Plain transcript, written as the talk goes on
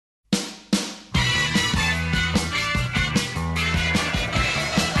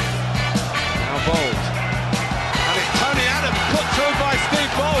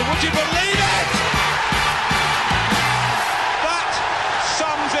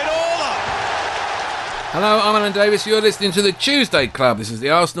Hello, I'm Alan Davis. You're listening to the Tuesday Club. This is the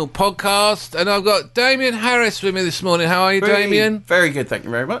Arsenal podcast, and I've got Damien Harris with me this morning. How are you, Damien? Very good, thank you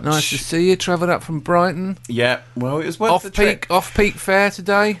very much. Nice to see you. Travelled up from Brighton. Yeah, well, it was worth the trip. Off-peak fare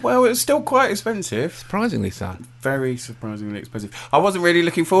today. Well, it was still quite expensive. Surprisingly so. Very surprisingly expensive. I wasn't really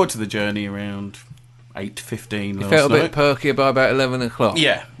looking forward to the journey around 8:15 last You felt a night. bit perkier by about 11 o'clock.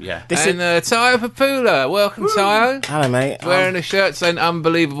 Yeah. Tayo Papula. Welcome, Tayo. Hello, mate. Wearing a shirt saying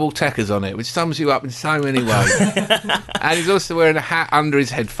unbelievable techers on it, which sums you up in so many ways. And he's also wearing a hat under his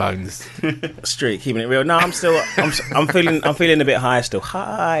headphones. Street, keeping it real. No, I'm feeling a bit high still.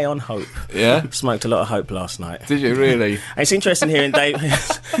 High on hope. Yeah? Smoked a lot of hope last night. Did you really? And it's interesting hearing Dave.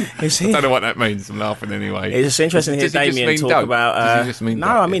 I don't know what that means. I'm laughing anyway. It's interesting to hear Does he just Damien mean talk dope? about. Does he just mean no,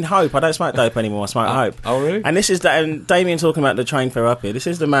 dope? I mean hope. I don't smoke dope anymore. I smoke hope. Oh, really? And this is and Damien talking about the train fare up here. This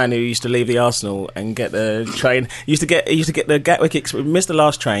is the man who used to leave the Arsenal and get the train. He used to get the Gatwick Express. Missed the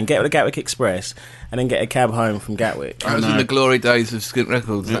last train. Get the Gatwick Express, and then get a cab home from Gatwick. That was in the glory days of Skint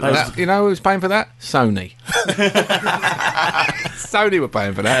Records. You know who was paying for that? Sony. Sony were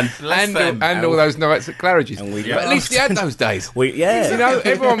paying for that. And all those nights at Claridge's. But at least you had those days. You know,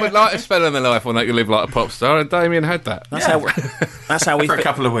 everyone would like a spell in their life when they could live like a pop star, and Damien had that. That's how we For a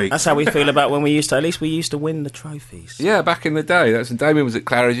couple of weeks. That's how we feel about when we used to. At least we used to win the trophies. Yeah, back in the day. That's when Damien was at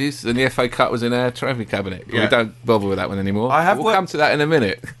Claridge's and the FA Cup was in our trophy cabinet. Yeah. We don't bother with that one anymore. We'll come to that in a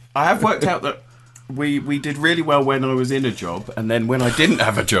minute. I have worked out that we did really well when I was in a job, and then when I didn't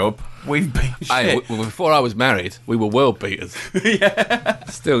have a job, we've been shit. Hey, before I was married, we were world beaters. Yeah.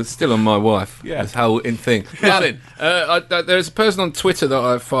 Still on my wife. Yeah. This whole thing. Martin, there's a person on Twitter that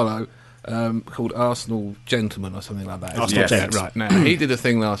I follow called Arsenal Gentleman or something like that. Arsenal Gents. Right. Now, he did a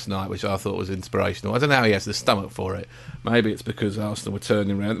thing last night which I thought was inspirational. I don't know how he has the stomach for it. Maybe it's because Arsenal were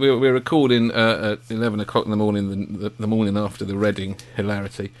turning around. We were recording at 11 o'clock in the morning, the morning after the Reading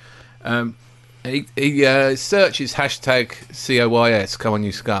hilarity. He searches hashtag COYS, come on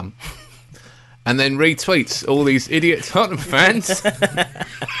you scum, and then retweets all these idiot Tottenham fans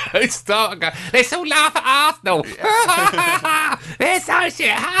who start going, let's all laugh at Arsenal. They're so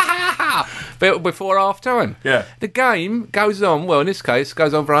shit. But before half time. Yeah. The game goes on, well in this case,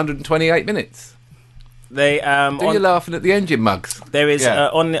 goes on for 128 minutes. They You're laughing at the engine mugs. There is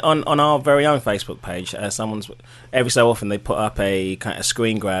on our very own Facebook page. Someone's every so often they put up a kind of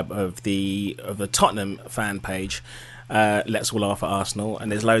screen grab of the Tottenham fan page. Let's all laugh at Arsenal,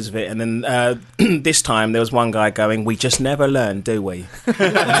 and there's loads of it. And then this time there was one guy going, "We just never learn, do we?"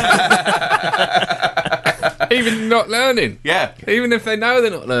 Even not learning. Yeah. Even if they know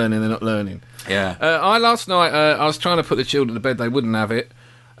they're not learning. Yeah. Last night I was trying to put the children to bed. They wouldn't have it.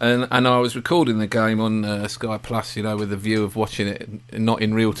 And I was recording the game on Sky Plus, you know, with the view of watching it not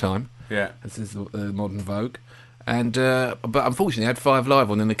in real time. Yeah. This is the modern Vogue. And but unfortunately, I had 5 Live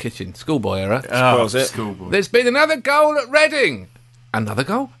on in the kitchen. Schoolboy error. Spoils it. Schoolboy. There's been another goal at Reading. Another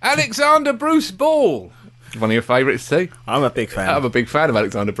goal? Alexander Bruce Ball. One of your favourites, too? I'm a big fan. I'm a big fan of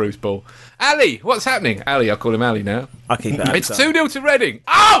Alexander Bruce Ball. Ali, what's happening? Ali, I call him Ali now. I keep it. It's 2-0 to Reading.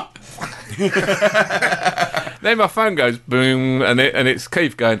 Oh! Then my phone goes boom, and it's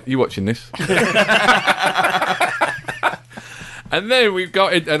Keith going, "You watching this?" And then we've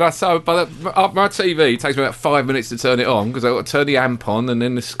got it, and I saw my TV takes me about 5 minutes to turn it on because I've got to turn the amp on and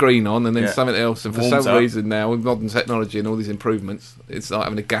then the screen on and then something else. And for Warms some up. reason now, with modern technology and all these improvements, it's like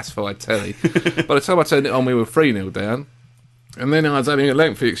having a gas-fired telly. By the time I turned it on, we were 3-0 down. And then I was having a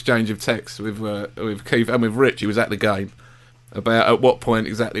lengthy exchange of texts with Keith and with Rich, who was at the game, about at what point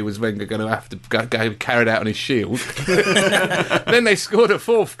exactly was Wenger going to have to go carried out on his shield. Then they scored a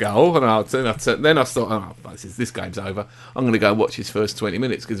 4th goal, and then I thought, this game's over. I'm going to go watch his first 20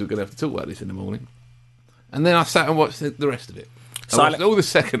 minutes because we're going to have to talk about this in the morning. And then I sat and watched the rest of it. I watched all the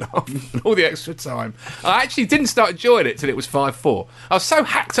second half and all the extra time. I actually didn't start enjoying it till it was 5-4. I was so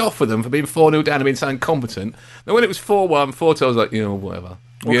hacked off with them for being 4-0 down and being so incompetent. And when it was 4-1, 4-2, I was like, whatever.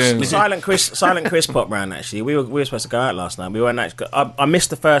 Well, Silent Chris popped round. Actually, we were supposed to go out last night. We weren't actually. I missed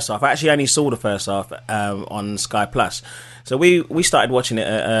the first half. I actually only saw the first half on Sky Plus. So we started watching it.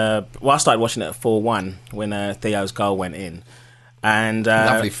 I started watching it at 4-1 when Theo's goal went in. And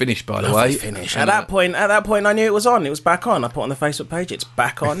lovely finish, by the way. Finish. At that point, I knew it was on. It was back on. I put on the Facebook page. It's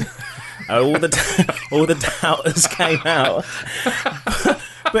back on. all the doubters came out.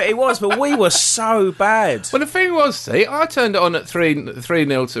 But we were so bad. Well, the thing was, see, I turned it on at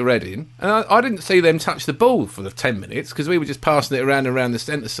 3-0 to Reading, and I didn't see them touch the ball for the 10 minutes because we were just passing it around and around the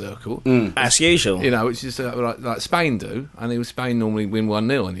centre circle. As usual. You know, which is like Spain do, and Spain normally win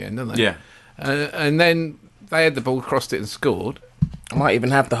 1-0 in the end, don't they? Yeah. And then they had the ball, crossed it and scored. I might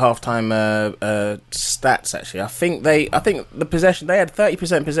even have the half-time stats, actually. I think the possession, they had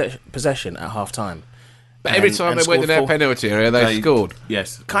 30% possession at half-time. But every time they went in their penalty area, they scored.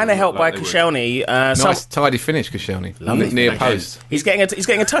 Yes. Kind of helped by Like they would. Koscielny. Nice, tidy finish, Koscielny. Near post. He's getting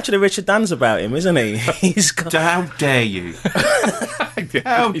a touch of the Richard Duns about him, isn't he? He's got... How dare you?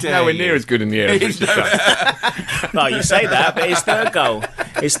 How He's dare nowhere you? near as good in the air as Richard Dunn. No, you say that, but his third goal.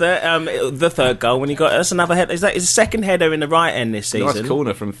 It's the third goal when he got. That's another head. Is that his second header in the right end this season? Nice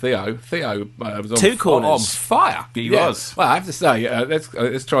corner from Theo. Theo was on Two corners. on fire. He was. Well, I have to say,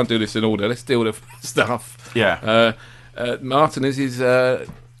 let's try and do this in order. Let's deal with the stuff. Yeah. Martin is his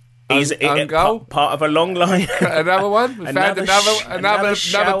He's own goal. part of a long line. Another one. We found another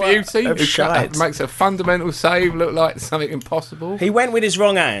shower beauty of who shite. makes a fundamental save look like something impossible. He went with his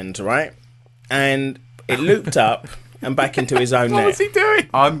wrong hand, right, and it looped up and back into his own What net. was he doing?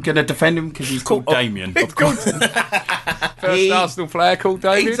 I'm going to defend him because he's called Damien. Of course. First Arsenal player called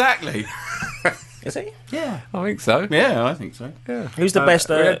David. Exactly. Is he? Yeah. I think so. Yeah, I think so. Yeah. Who's the best?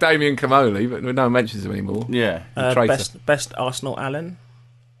 We had Damien Kamoli, but no one mentions him anymore. Yeah. Traitor. Best Arsenal Alan.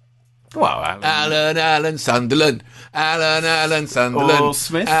 Well, Alan Sunderland. Alan Sunderland. Or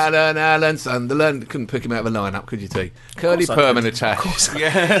Smith. Alan Sunderland. Couldn't pick him out of the lineup, could you, T? Curly I Perman could. attack.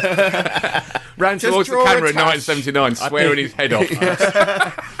 yeah. Ran Just towards the draw camera a in tash. 1979, swearing his head off.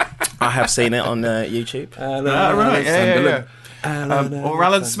 I have seen it on YouTube. Right. Yeah. Or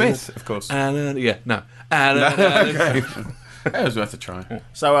Alan Smith, of course. Alan, no. Okay. That was worth a try.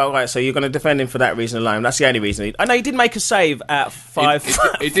 So, right, so you're going to defend him for that reason alone. That's the only reason. I know he did make a save at 5.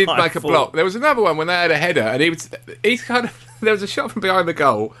 He did make a 5-4. block. There was another one when they had a header, and he's kind of. There was a shot from behind the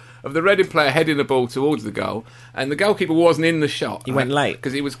goal of the Reading player heading the ball towards the goal, and the goalkeeper wasn't in the shot. He went late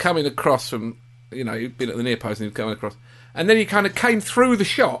because he was coming across from. He'd been at the near post and he was coming across, and then he kind of came through the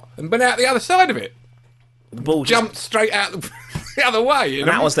shot and went out the other side of it. The ball Jumped straight out the other way. And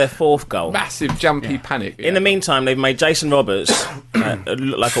that was their fourth goal. Massive jumpy panic. In the meantime, they've made Jason Roberts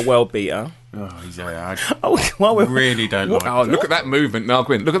look like a world beater. Oh, he's I Well, we're really don't like Oh, look at that movement,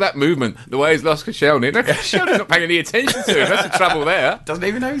 Narquin. Look at that movement. The way he's lost Koscielny. Koscielny's not paying any attention to him. That's the trouble there. Doesn't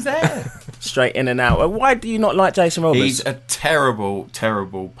even know he's there. straight in and out. Why do you not like Jason Roberts? He's a terrible,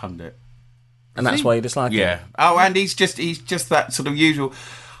 terrible pundit. And that's why you dislike him? Yeah. Oh, and he's just that sort of usual.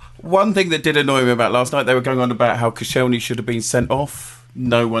 One thing that did annoy me about last night, they were going on about how Koscielny should have been sent off.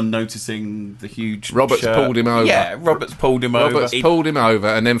 No one noticing the huge Roberts shirt. pulled him over. Yeah, Roberts pulled him over. Roberts pulled him over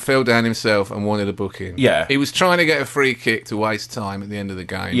and then fell down himself and wanted a booking. Yeah. He was trying to get a free kick to waste time at the end of the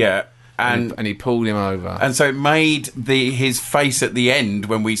game. Yeah. And he pulled him over. And so it made his face at the end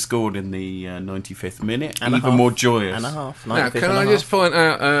when we scored in the 95th minute And a even half. more joyous. And a half. Now, 95th can and a I half. just point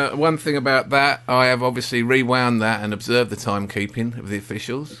out one thing about that? I have obviously rewound that and observed the timekeeping of the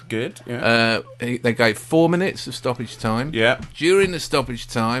officials. Good. Yeah. They gave 4 minutes of stoppage time. Yeah. During the stoppage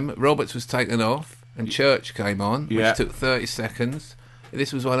time, Roberts was taken off and Church came on, which Yeah. took 30 seconds.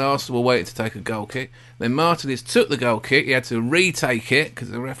 This was when Arsenal were waiting to take a goal kick. Then Martinez took the goal kick. He had to retake it because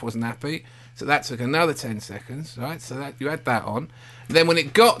the ref wasn't happy. So that took another 10 seconds, right? So that you had that on. Then when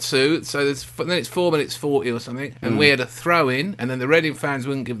it got to, then it's 4 minutes 40 or something, and we had a throw in, and then the Reading fans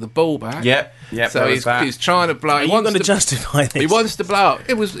wouldn't give the ball back. Yep, So there was he's that. trying to blow. Are you going to justify this? He wants to blow up.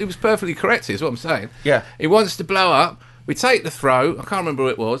 It was perfectly correct. Is what I'm saying. Yeah. He wants to blow up. We take the throw. I can't remember who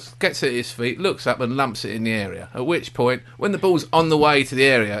it was. Gets it at his feet, looks up and lumps it in the area. At which point, when the ball's on the way to the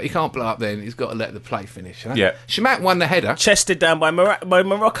area, he can't blow up. Then he's got to let the play finish. Huh? Yeah. Shamak won the header. Chested down by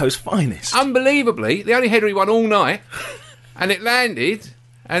Morocco's finest. Unbelievably, the only header he won all night, and it landed,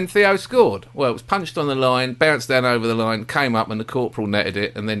 and Theo scored. Well, it was punched on the line, bounced down over the line, came up, and the corporal netted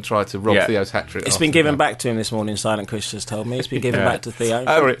it, and then tried to rob Yeah. Theo's hat trick. It's after been given that. back to him this morning, Silent Chris just told me. It's been given back to Theo.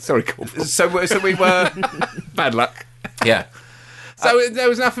 Sorry, corporal. So we were. Bad luck. Yeah. So there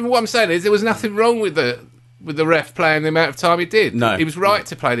was nothing. What I'm saying is there was nothing wrong with the ref playing the amount of time he did. No. He was right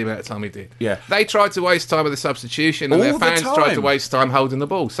to play the amount of time he did. Yeah. They tried to waste time with the substitution, and All their the fans tried to time. waste time holding the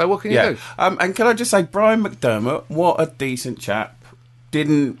ball. So what can you Yeah. do? And can I just say, Brian McDermott, what a decent chap.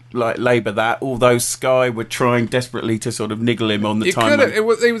 Didn't labour that, although Sky were trying desperately to sort of niggle him on the You time. couldn't. It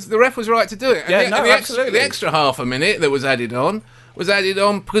was the ref was right to do it. Yeah, and no, absolutely. the extra half a minute that was added on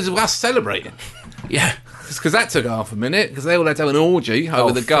because of us celebrating. Yeah. Because that took half a minute, because they all had to have an orgy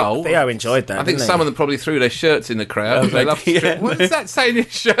over the goal. Theo enjoyed that. I think didn't some he? of them probably threw their shirts in the crowd. They loved to yeah. What does that say in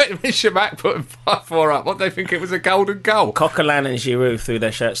his shirt? Shamak put 5-4 up. What do they think it was a golden goal? Coquelin and Giroud threw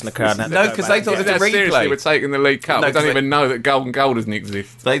their shirts in the crowd. and had to No, go 'cause back. they thought it was How a seriously replay. we're taking the League Cup. No, We don't 'cause even know that golden goal doesn't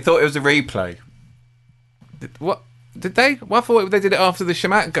exist. They thought it was a replay. What? Did they? Well, I thought they did it after the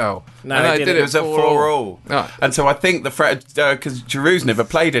Shamak goal. No, And they they did did It was a 4-all. Right. And so I think because Giroud's never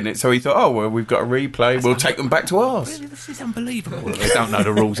played in it, so he thought, oh, well, we've got a replay. We'll take them back to ours. This is unbelievable. They don't know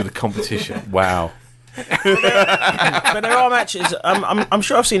the rules of the competition. Wow. But there are matches. I'm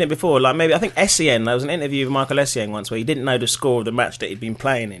sure I've seen it before. Like maybe I think Essien. There was an interview with Michael Essien once where he didn't know the score of the match that he'd been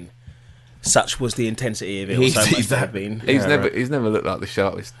playing in. Such was the intensity of it. Or so much that had been. He's never looked like the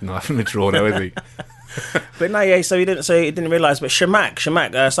sharpest knife in the drawer, now, has he? But no, yeah. So he didn't realise. But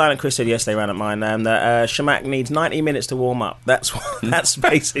Shamak, Silent Chris said yesterday round at mine that Shamak needs 90 minutes to warm up. That's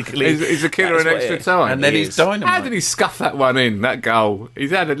basically. He's a killer in extra time, and then he's dynamite. How did he scuff that one in? That goal. He's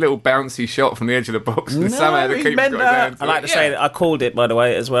had a little bouncy shot from the edge of the box, and somehow the keeper's got down. I like to say that I called it, by the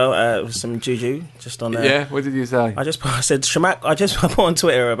way, as well. With some juju just on there. Yeah. What did you say? I said Shamak. I put on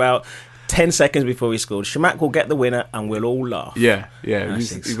Twitter about 10 seconds before he scored, Shamak will get the winner and we'll all laugh. Yeah. You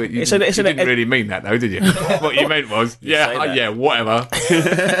didn't really mean that, though, did you? What you meant was, whatever.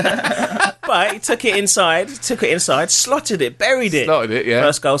 But he took it inside, slotted it, buried it. Yeah.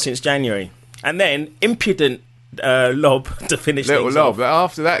 First goal since January. And then, impudent lob to finish things off. But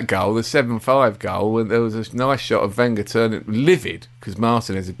after that goal, the 7-5 goal, when there was a nice shot of Wenger turning livid, because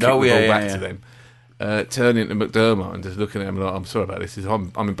Martin has a kick the ball back to them. Turning to McDermott and just looking at him like, I'm sorry about this.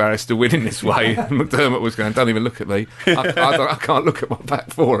 I'm embarrassed to win in this way. And McDermott was going, don't even look at me. I can't look at my back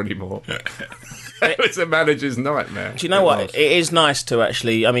four anymore. It's a manager's nightmare. Do you know what? It is nice to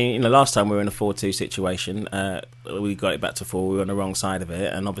actually. I mean, last time we were in a 4-2 situation, we got it back to 4. We were on the wrong side of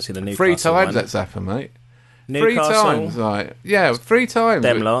it, and obviously the Newcastle 3 times one. that's happened, mate. Newcastle, 3 times, right? Yeah, 3 times.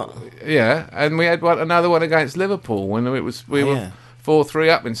 Them lot. Yeah, and we had another one against Liverpool when we were 4-3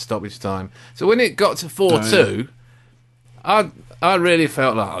 up in stoppage time. So when it got to 4-2, I really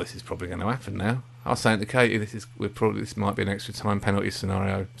felt like, this is probably going to happen now. I was saying to Katie, this might be an extra time penalty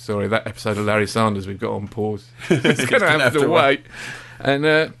scenario. Sorry, that episode of Larry Sanders we've got on pause. It's going to have to wait. And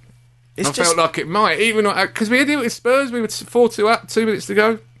I felt like it might, even because we had it with Spurs. We were 4-2 up, 2 minutes to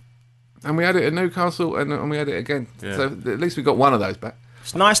go, and we had it at Newcastle, and we had it again. Yeah. So at least we got one of those back.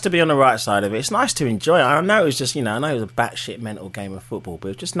 It's nice to be on the right side of it. It's nice to enjoy it. I know it was just, I know it was a batshit mental game of football, but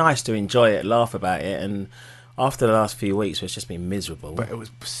it was just nice to enjoy it, laugh about it, and after the last few weeks, it's just been miserable. But it was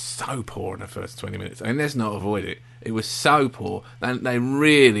so poor in the first 20 minutes. I mean, let's not avoid it. It was so poor. They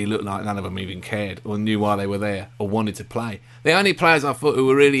really looked like none of them even cared or knew why they were there or wanted to play. The only players I thought who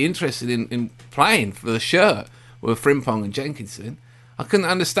were really interested in playing for the shirt were Frimpong and Jenkinson. I couldn't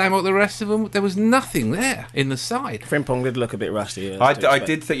understand what the rest of them. There was nothing there in the side. Frimpong did look a bit rusty. I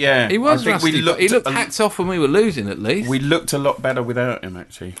did think, he was rusty. He looked hacked off when we were losing. At least we looked a lot better without him.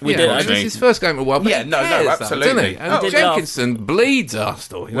 Actually, we did. It was his first game in a while. But absolutely. And Jenkinson bleeds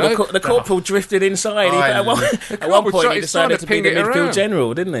Arsenal. The corporal drifted inside. At one point, he decided to be the midfield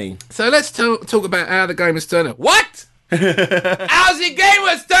general, didn't he? So let's talk about how the game has turned out. What? How the game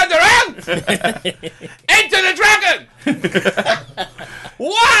was turned around into the Dragon.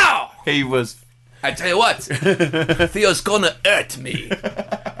 Wow! He was. I tell you what, Theo's gonna hurt me.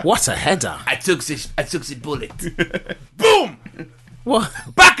 What a header! I took the bullet. Boom! What?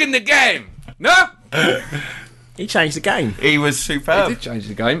 Back in the game. No. He changed the game. He was superb. He did change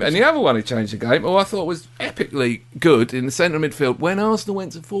the game. And the other one he changed the game, I thought was epically good in the centre of midfield, when Arsenal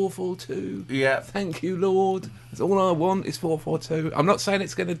went to 4-4-2. Yeah. Thank you, Lord. That's all I want is 4-4-2. I'm not saying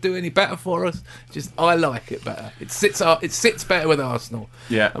it's going to do any better for us. Just I like it better. It sits better with Arsenal.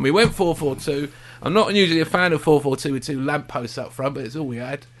 Yeah. And we went 4-4-2. I'm not usually a fan of 4-4-2 with 2 lampposts up front, but it's all we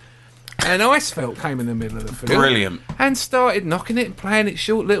had. And Icefeld came in the middle of the field. Brilliant. And started knocking it and playing it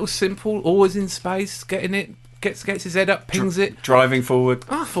short, little, simple, always in space, getting it. Gets his head up, pings it. Driving forward.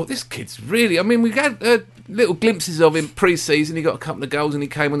 I thought, this kid's really... I mean, we had little glimpses of him pre-season. He got a couple of goals and he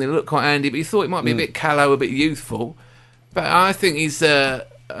came on and he looked quite handy, but you thought it might be a bit callow, a bit youthful. But I think he's... we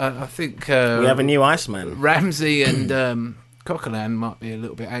have a new Iceman. Ramsey and Coquelin might be a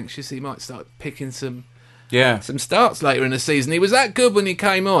little bit anxious. He might start picking some starts later in the season. He was that good when he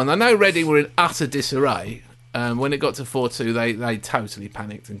came on. I know Reading were in utter disarray. When it got to 4-2, they totally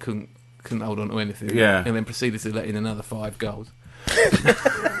panicked and couldn't hold on to anything, and then proceeded to let in another 5 goals.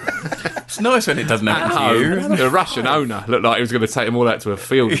 It's nice when it doesn't happen to you. The Russian owner looked like he was going to take them all out to a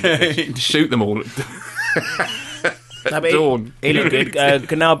field and shoot them all. Dawn. He looked good.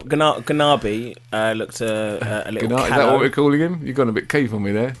 Ganabi looked a little callow. Is that what we're calling him? You've gone a bit Keith on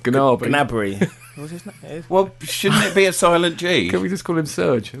me there. Gnabry. What was his name? Well, shouldn't it be a silent G? Can we just call him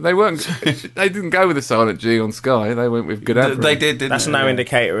Serge? They didn't go with a silent G on Sky. They went with Gnabry. They did, didn't That's they? no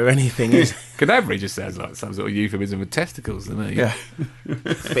indicator of anything, is it? Gnabry just sounds like some sort of euphemism for testicles to me. Yeah.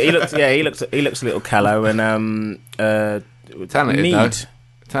 But he looks a little callow and talented Mead. though.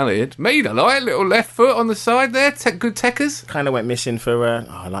 Talented. Mead, I like. Little left foot on the side there. Good techers. Kind of went missing for...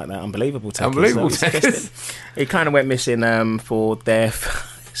 I like that. Unbelievable techers. Unbelievable techers. He kind of went missing for their...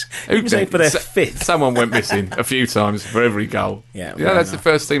 He was aiming for their fifth. Someone went missing a few times for every goal. Yeah, that's the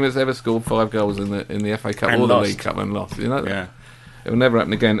first team that's ever scored 5 goals in the FA Cup And or lost. the League Cup and lost. You know that? Yeah. It will never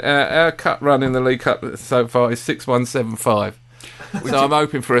happen again. Our cup run in the League Cup so far is 6-1-7-5. So I'm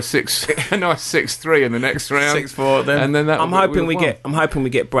hoping for a nice 6-3 in the next round. 6-4 then. And then that I'm hoping we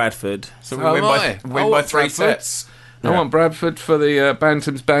get Bradford. So we Oh, win my. by I 3 want Bradford. sets. I want Bradford for the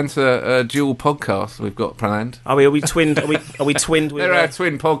Bantam's Banter dual podcast we've got planned. Are we twinned? Are we twinned with? They're our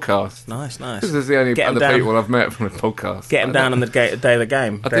twin podcasts. Nice. This is the only Get 'em other down. people I've met from a podcast. Get him down on the day of the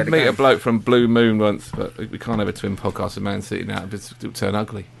game. I Day of did the meet a game. bloke from Blue Moon once, but we can't have a twin podcast with Man City now. It'll turn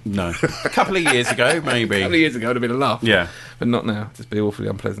ugly. No. A couple of years ago, maybe. A couple of years ago, it would have been a laugh. Yeah. But not now. It'd just be awfully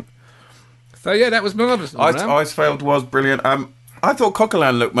unpleasant. So, yeah, that was marvellous. Icefield was brilliant. I thought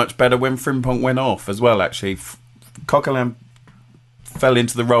Coquelin looked much better when Frimpong went off as well, actually. Coquelin fell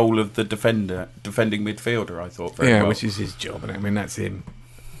into the role of the defending midfielder, I thought, very well. Which is his job. I mean, that's him.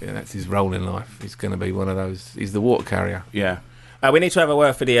 Yeah, that's his role in life. He's going to be one of those. He's the water carrier. Yeah. We need to have a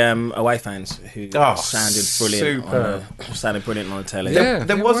word for the away fans who sounded brilliant. superb. Sounded brilliant on the telly. Yeah,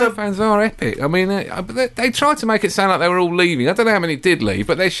 there the was away fans are epic. I mean, they tried to make it sound like they were all leaving. I don't know how many did leave,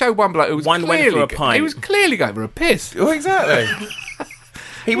 but they showed one bloke who was One went clearly for a pint. He was clearly going for a piss. Oh, exactly.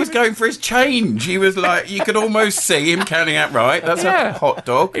 He was going for his change. He was like, you could almost see him counting out, right, that's Yeah. a hot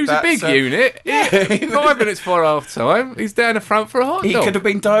dog. He was a big unit. Yeah. 5 minutes before half time, he's down the front for a hot He dog. could have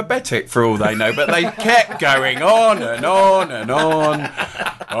been diabetic for all they know, but they kept going on and on and on.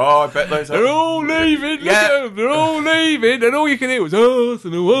 Oh, I bet those They're all leaving. Yeah. Look at them, they're all leaving, and all you can hear was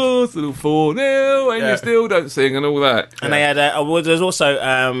Arsenal 4-0, and Yeah. you still don't sing and all that. And they had. There's also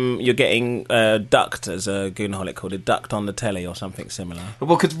you're getting ducked, as a Goonaholic called it, ducked on the telly or something similar.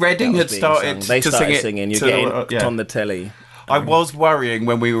 Well, because Reading That had was being started sung. They to started sing it. singing. You're to- getting yeah. ducked on the telly. I was worrying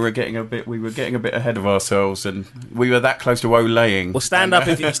when we were getting a bit ahead of ourselves, and we were that close to Olaying. Well, stand up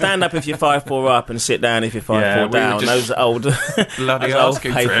if you're 5-4 up, and sit down if you're 5-4 Yeah, we were down. just Those old bloody those old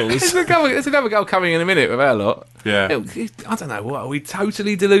asking for it. peoples. There's another goal coming in a minute with our lot. Yeah. I don't know, what, are we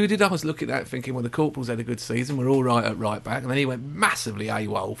totally deluded? I was looking at it thinking, well, the Corporals had a good season, we're all right at right back, and then he went massively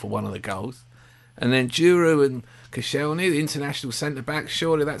AWOL for one of the goals. And then Juru and Koscielny, the international centre-back,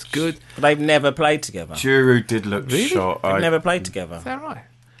 surely that's good. They've never played together. Juru did look Really? shot. They've never played together. Is that right?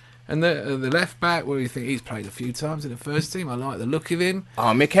 And the left back, well, you think he's played a few times in the first team. I like the look of him.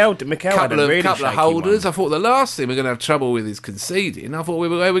 Oh, Mikel had a really Couple of shaky holders. one. I thought the last thing we're going to have trouble with is conceding. I thought where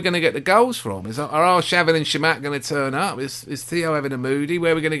we're going to get the goals from. Are Arshavin and Shamak going to turn up? Is Theo having a moody?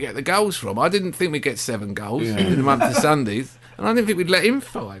 Where are we going to get the goals from? I didn't think we'd get 7 goals in a month of Sundays, and I didn't think we'd let in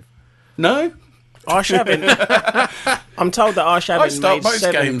 5. No, Arshavin. I'm told that I Arshavin start made most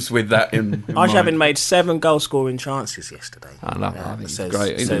 7. games with that in Arshavin mind. made 7 goal-scoring chances yesterday. I love him. He's says-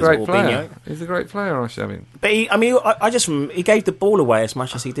 great. He's a says great player. Albinho. He's a great player, Arshavin. But he gave the ball away as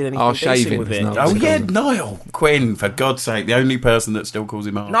much as he did anything Arshavin, decent with there's it. no- Oh yeah, Niall Quinn, for God's sake, the only person that still calls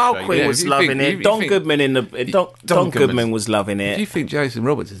him Arse. Niall Shaver. Quinn Yeah, was you loving think- it. you Don think- Goodman Don Goodman was loving Do you it. think Jason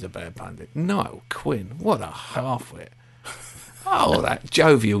Roberts is a bad pundit? No, Quinn. What a halfwit. Oh, that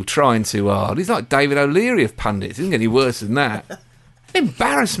jovial trying too hard. He's like David O'Leary of pundits. He doesn't get any worse than that.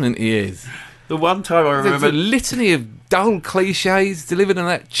 Embarrassment he is. The one time I There's remember, a litany of dull cliches delivered on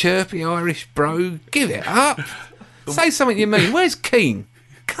that chirpy Irish bro. Give it up. Say something you mean. Where's Keane?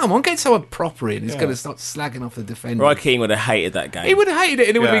 Come on, get someone proper in. He's going to start slagging off the defender. Roy Keane would have hated that game. He would have hated it,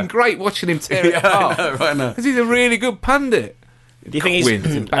 and it would have Yeah. been great watching him tear it apart. I know. Because he's a really good pundit. Do you think he's Quinn,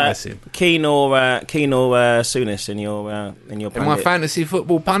 it's embarrassing. Keane or Souness in your In my pundit- fantasy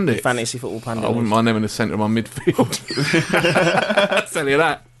football pundit. fantasy football pundit? I wouldn't mind them in the centre of my midfield. I'll tell you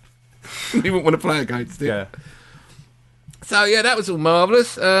that. You wouldn't want to play against it. Yeah. So, yeah, that was all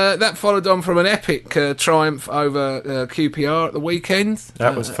marvellous. That followed on from an epic triumph over QPR at the weekend.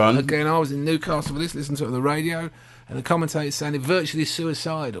 That was fun. Again, I was in Newcastle for this, listened to it on the radio, and the commentators sounded virtually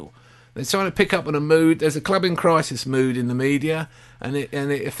suicidal. They're trying to pick up on a mood. There's a club in crisis mood in the media, and it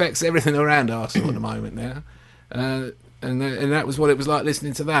affects everything around Arsenal at the moment now. And that was what it was like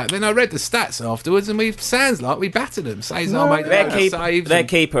listening to that. Then I read the stats afterwards, and sounds like we battered them. Cesar made a load of saves. Their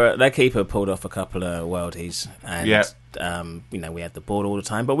keeper pulled off a couple of worldies, and Yeah. we had the ball all the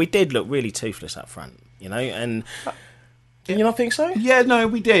time, but we did look really toothless up front, and do you not think so? Yeah, no,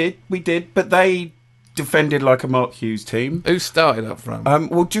 we did, but they defended like a Mark Hughes team. Who started up front?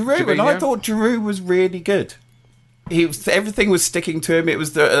 Well, Giroud, and I Giroud? thought Giroud was really good. Everything was sticking to him. It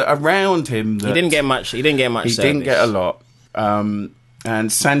was around him that He didn't get much. He didn't get much. he didn't service. get a lot.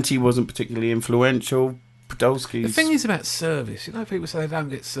 And Santi wasn't particularly influential. Podolski's. The thing is about service. People say they don't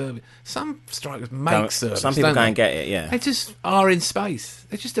get service. Some strikers make service. Some people don't go they? and get it. Yeah. They just are in space.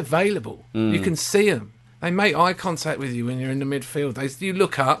 They're just available. You can see them. They make eye contact with you when you're in the midfield. You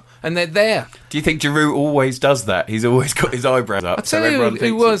look up and they're there. Do you think Giroud always does that? He's always got his eyebrows up. I tell you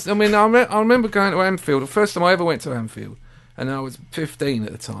who was. I mean, I remember going to Anfield. The first time I ever went to Anfield, and I was 15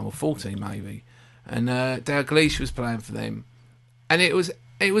 at the time, or 14 maybe, and Dalglish was playing for them, and it was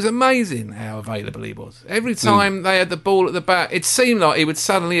amazing how available he was. Every time they had the ball at the back, it seemed like he would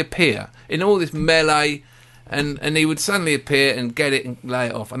suddenly appear in all this melee. And he would suddenly appear and get it and lay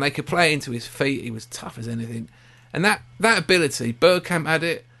it off. And they could play it into his feet. He was tough as anything. And that ability, Bergkamp had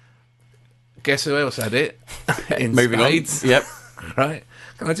it. Guess who else had it? In Moving spades. on. Yep. Right?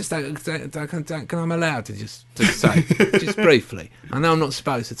 Can I just can I'm allowed to just say, just briefly. I know I'm not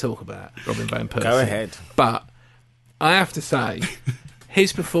supposed to talk about Robin Van Persie. Go ahead. But I have to say,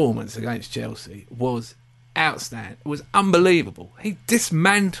 his performance against Chelsea was outstanding. It was unbelievable. He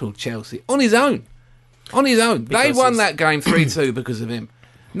dismantled Chelsea on his own. On his own. They won that game 3-2 because of him.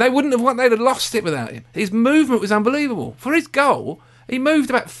 They wouldn't have won. They'd have lost it without him. His movement was unbelievable. For his goal, he moved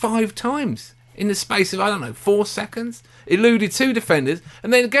about 5 times in the space of, 4 seconds. Eluded 2 defenders.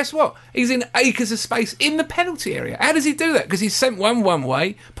 And then guess what? He's in acres of space in the penalty area. How does he do that? Because he sent one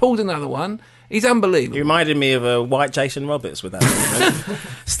way, pulled another one. He's unbelievable. He reminded me of a white Jason Roberts with that.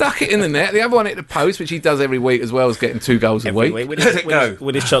 Stuck it in the net. The other one hit the post, which he does every week as well as getting 2 goals a week. With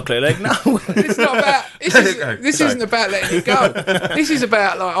his chocolate leg. No. It's not about... This isn't about letting it go. This is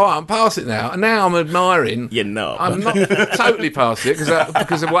about, I'm past it now. And now I'm admiring... You're not. I'm not totally past it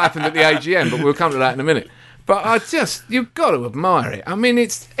because of what happened at the AGM, but we'll come to that in a minute. But you've got to admire it. I mean,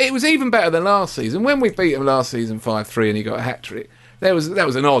 it was even better than last season. When we beat him last season 5-3 and he got a hat-trick, that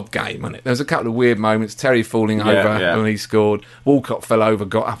was an odd game, wasn't it? There was a couple of weird moments. Terry falling over when he scored. Walcott fell over,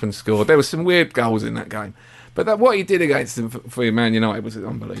 got up and scored. There were some weird goals in that game. But what he did against them for Man United was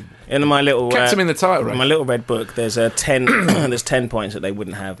unbelievable. In my little kept him in the title race. In my little red book, there's 10 points that they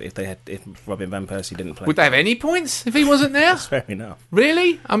wouldn't have if Robin Van Persie didn't play. Would they have any points if he wasn't there? That's fair enough.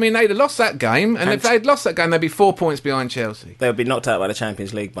 Really? I mean, they'd have lost that game, and if they'd lost that game, they'd be 4 points behind Chelsea. They would be knocked out by the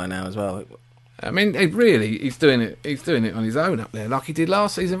Champions League by now as well. I mean, he's doing it. He's doing it on his own up there, like he did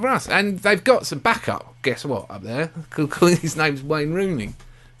last season for us. And they've got some backup. Guess what? Up there, his name's Wayne Rooney,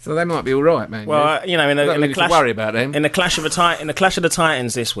 so they might be all right, man. Well, in a clash, worry about them. In the clash of the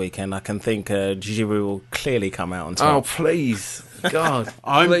Titans this weekend, I can think Giroud will clearly come out on top. Oh please, God,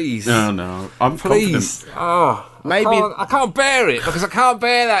 please. No, I'm please. confident. Oh, maybe I can't bear it because I can't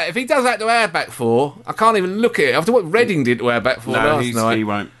bear that. If he does that to our back four, I can't even look at it. After what Reading did to our back four last night, he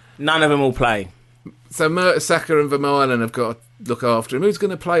won't. None of them will play. So Mertesacker and Vermaelen have got to look after him. Who's going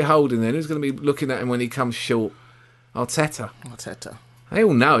to play holding then? Who's going to be looking at him when he comes short? Arteta. They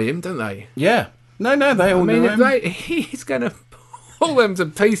all know him, don't they? Yeah. No, they all know him. He's going to pull them to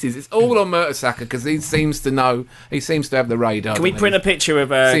pieces. It's all on Mertesacker because he seems to know. He seems to have the radar. Can we print a picture of...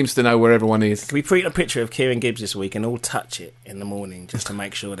 seems to know where everyone is. Can we print a picture of Kieran Gibbs this week and all touch it in the morning just to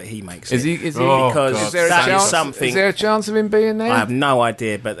make sure that he makes it? Is he? Because is there a chance of him being there? I have no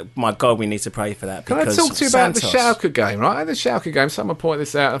idea, but my God, we need to pray for that. Can I talk to you about the Schalke game, right? The Schalke game, someone pointed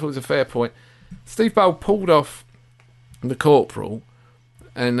this out. I thought it was a fair point. Steve Bold pulled off the corporal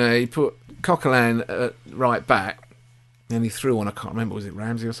and he put Coquelin right back. And he threw on, I can't remember, was it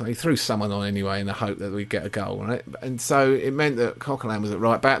Ramsey or something? He threw someone on anyway in the hope that we'd get a goal, right? And so it meant that Coquelin was at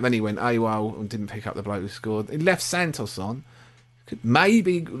right back. Then he went AWOL and didn't pick up the bloke who scored. He left Santos on.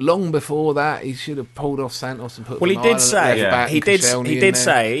 Maybe long before that, he should have pulled off Santos and put. Well, he did say he did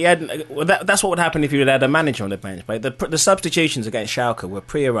say he had. Well, that's what would happen if you had a manager on the bench. But the substitutions against Schalke were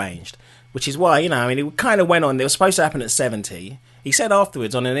pre-arranged, which is why it kind of went on. They were supposed to happen at 70. He said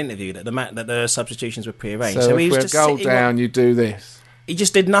afterwards on an interview that the substitutions were pre-arranged. So if we're goal down, you do this. He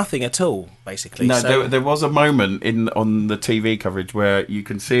just did nothing at all, basically. No, there was a moment on the TV coverage where you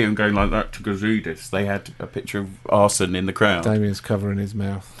can see him going like that to Gazidis. They had a picture of Arsene in the crowd. Damien's covering his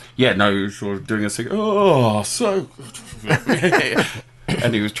mouth. Yeah, no, he was sort of doing a thing. Oh, so good.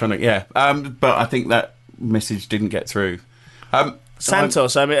 And he was trying to, but I think that message didn't get through.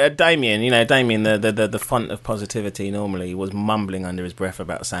 Santos, Damien, the font of positivity normally was mumbling under his breath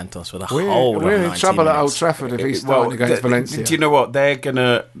about Santos for the whole of 90 We're in trouble minutes. at Old Trafford if he's starting against Valencia. Do you know what? They're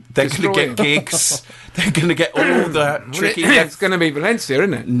gonna get gigs. They're gonna get all the tricky... It's going to be Valencia,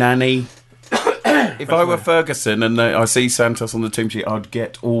 isn't it? Nanny. If I were Ferguson and I see Santos on the team sheet, I'd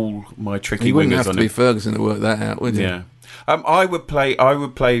get all my tricky wingers on him. You wouldn't have to be Ferguson to work that out, would you? Yeah. I would play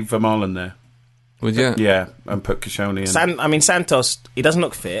Vermaelen there. Would you? Yeah, and put Koscielny in. Santos, he doesn't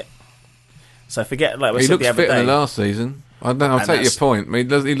look fit. So forget like we he said looks the other fit day. in the last season. I'll take your point. I mean,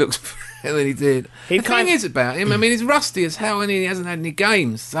 he looks fitter than he did. The thing is about him, I mean, he's rusty as hell and he hasn't had any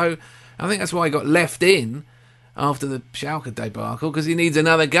games. So I think that's why he got left in. after the Schalke debacle because he needs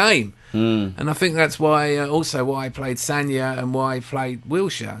another game. And I think that's why also why he played Sanya and why he played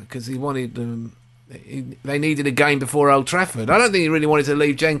Wilshere, because he wanted they needed a game before Old Trafford. I don't think he really wanted to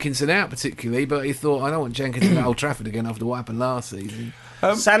leave Jenkinson out particularly, but he thought, I don't want Jenkinson at Old Trafford again after what happened last season.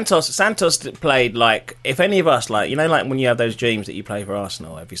 Santos played like, if any of us, like, you know, like when you have those dreams that you play for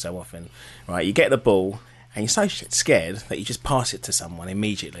Arsenal every so often, right? You get the ball and you're so scared that you just pass it to someone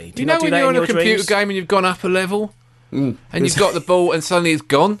immediately. Do you know when you're on a computer game and you've gone up a level and you've got the ball and suddenly it's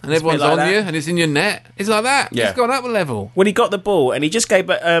gone and everyone's like on that. you and it's in your net? It's like that. Yeah. It's gone up a level. When he got the ball and he just gave,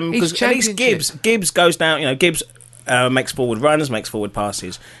 because at least Gibbs goes down, you know, Gibbs makes forward runs, makes forward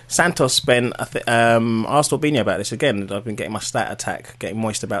passes. Santos spent, asked Albino about this again. I've been getting my stat attack, getting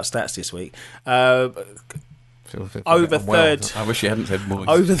moist about stats this week. Over third. I wish you hadn't said more.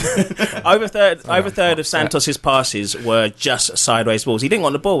 Over third of Santos's passes were just sideways balls. He didn't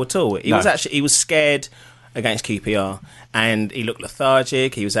want the ball at all. He was scared against QPR, and he looked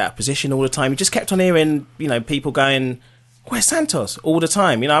lethargic. He was out of position all the time. He just kept on hearing, you know, people going, "Where's Santos?" all the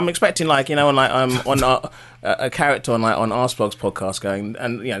time. You know, I'm expecting, like, you know, on a character on Arsblog's podcast going,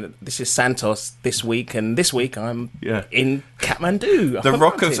 and, you know, this is Santos this week, and this week I'm in Kathmandu.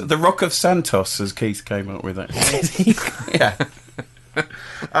 The Rock of Santos, as Keith came up with it. Yeah.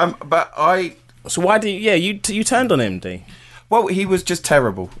 But So why do you turned on him, D? Well, he was just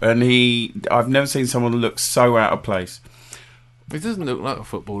terrible, and I've never seen someone look so out of place. He doesn't look like a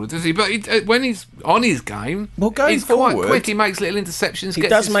footballer, does he? But when he's on his game, he's quite forward, quick. He makes little interceptions. He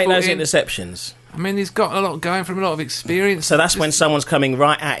does make those interceptions. I mean, he's got a lot going from a lot of experience. So that's when someone's coming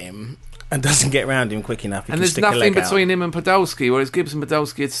right at him and doesn't get around him quick enough. And there's nothing between him and Podolski, whereas Gibbs and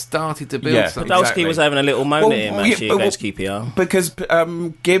Podolski had started to build something. Podolski was having a little moan at him, actually, against QPR. Because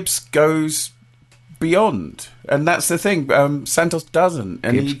Gibbs goes beyond, and that's the thing. Santos doesn't,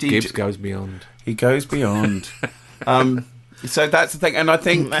 and Gibbs goes beyond. He goes beyond. So that's the thing, and I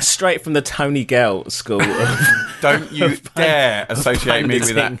think that's straight from the Tony Gale school. Don't you dare associate me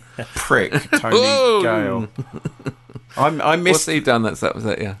with that prick, Tony Gale. I missed. What's he done? That was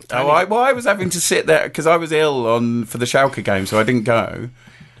it. Yeah. I was having to sit there because I was ill for the Schalke game, so I didn't go,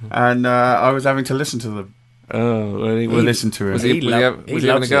 and I was having to listen to them. Oh, well, listen to him. Was he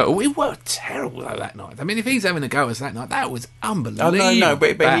having a go? Oh, we were terrible that night. I mean, if he's having a go at us that night, that was unbelievable.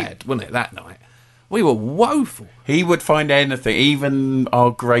 But bad, wasn't it? That night. We were woeful. He would find anything, even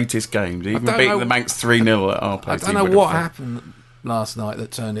our greatest games, even beating the Manx 3-0 at our place. I don't know what happened last night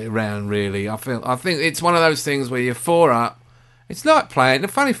that turned it around, really. I think it's one of those things where you're 4 up. It's like playing. The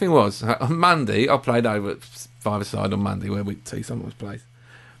funny thing was, on Monday, I played over at five-a-side on Monday where we see someone's place.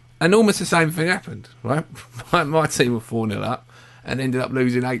 And almost the same thing happened, right? My team were 4-0 up and ended up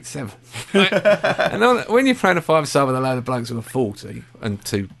losing 8-7. Right? And when you're playing a five-a-side with a load of blokes who are 40 and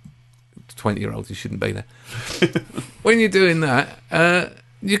 2 20-year-olds who shouldn't be there. When you're doing that,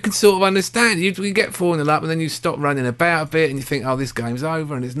 you can sort of understand. You get 4-0 up and then you stop running about a bit and you think, oh, this game's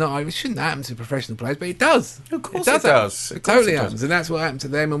over, and it's not over. It shouldn't happen to professional players, but it does. Of course it does. It totally happens, and that's what happened to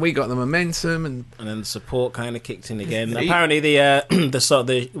them, and we got the momentum. And then the support kind of kicked in again. Apparently the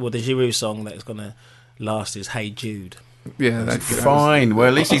Giroud song that's going to last is Hey Jude. Yeah, that's fine. Well,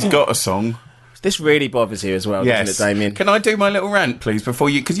 at least he's got a song. This really bothers you as well, doesn't it, Damien? Can I do my little rant, please,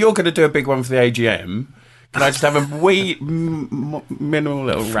 before you... Because you're going to do a big one for the AGM. Can I just have a wee, minimal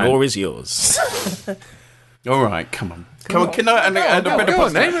little rant? The floor is yours. All right, come on. Can I...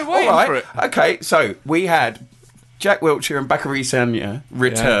 All right. Okay, so we had Jack Wilshere and Bakary Sagna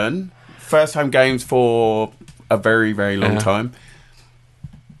return. Yeah. First home games for a very, very long time.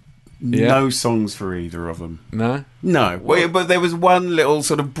 Yeah. No songs for either of them. No? No. But there was one little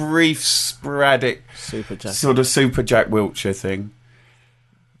sort of brief, sporadic Super Jack Wilshere thing.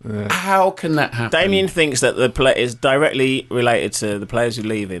 How can that happen? Damien thinks that the play is directly related to the players who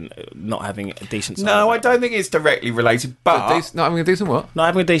leave in not having a decent song. No, I don't think it's directly related, but... not having a decent what? Not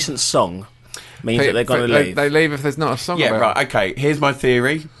having a decent song means that they're going to leave. They leave if there's not a song about right, okay. Here's my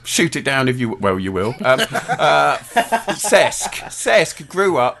theory. Shoot it down if you... Well, you will. Cesc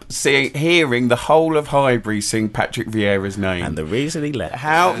grew up hearing the whole of Highbury sing Patrick Vieira's name. And the reason he left.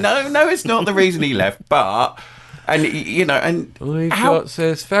 No, it's not the reason he left, but... And, you know, and... We've got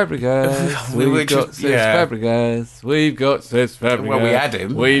Cesc Fabregas. We've got Cesc Fabregas. We've got Cesc Fabregas. Well, we had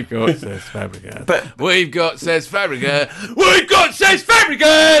him. We've got Cesc Fabregas. We've got Cesc Fabregas. We've got Cesc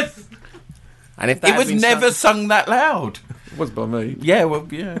Fabregas! And if it was never sung that loud. It was by me. Yeah, well,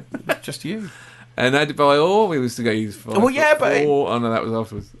 yeah, just you. And Adebayor, we was to go use 5. Well, yeah, but... Oh, no, that was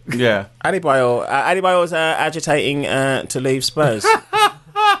afterwards. Yeah. Adebayor's agitating to leave Spurs.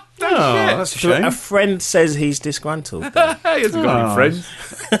 Oh, that's a shame. A friend says he's disgruntled. He hasn't got any friends.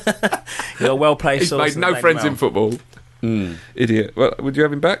 You're a well-placed He's source. made no friends in football. Idiot. Well, would you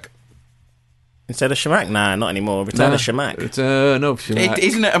have him back? Instead of Shamak? Nah, not anymore. Return of Shamak. Return of Shamak.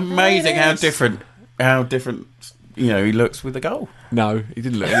 Isn't it amazing how different he looks with a goal? No, he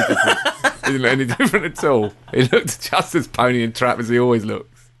didn't look any different. He didn't look any different at all. He looked just as pony and trap as he always looks.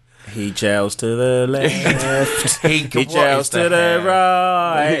 He gels to the left. He gels to the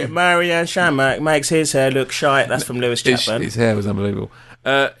right. Marianne Shamak makes his hair look shite. That's from Lewis Chapman. His hair was unbelievable.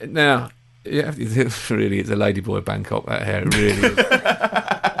 Now, really, it's a ladyboy Bangkok, that hair. It really is.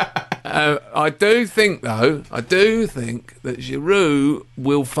 I do think that Giroud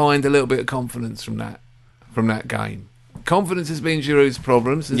will find a little bit of confidence from that game. Confidence has been Giroud's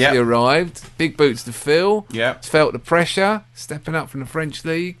problem since he arrived. Big boots to fill. Yeah. He's felt the pressure, stepping up from the French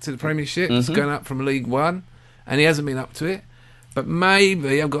League to the Premiership. He's going up from League One, and he hasn't been up to it. But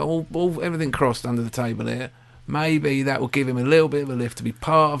maybe, I've got everything crossed under the table here, maybe that will give him a little bit of a lift to be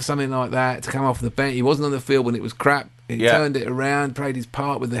part of something like that, to come off the bench. He wasn't on the field when it was crap. He turned it around, played his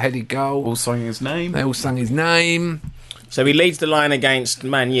part with the headed goal. All sung his name. They all sung his name. So he leads the line against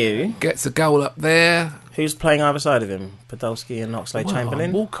Man U. Gets a goal up there. Who's playing either side of him? Podolski and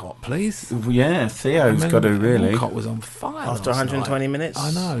Oxlade-Chamberlain? Walcott, please. Yeah, Theo's got to really. Walcott was on fire After 120 minutes?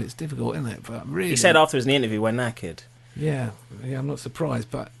 I know, it's difficult, isn't it? But really, he said afterwards in the interview, we're knackered. Yeah, I'm not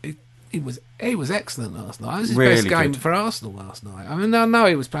surprised, but he was excellent last night. It was his really best game good for Arsenal last night. I mean, I know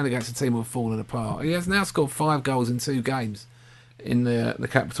he was playing against a team who were falling apart. He has now scored 5 goals in 2 games in the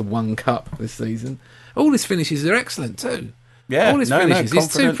Capital One Cup this season. All his finishes are excellent too. Yeah, all his finishes. His 2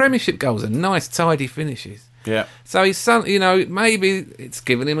 confident. Premiership goals are nice, tidy finishes. Yeah. So his son, maybe it's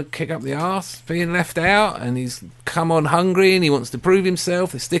given him a kick up the arse being left out, and he's come on hungry and he wants to prove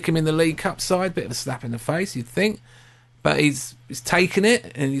himself. They stick him in the League Cup side, bit of a slap in the face, you'd think. But he's taken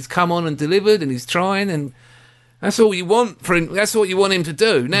it, and he's come on and delivered, and he's trying, and that's all you want for him. That's what you want him to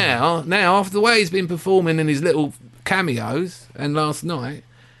do now. Now, after the way he's been performing in his little cameos, and last night,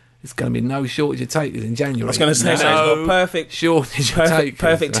 there's going to be no shortage of takers in January. I was going to say, no so he's got perfect shortage of takers.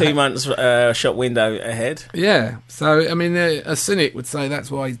 Perfect 2 months shop window ahead. Yeah, so I mean, a cynic would say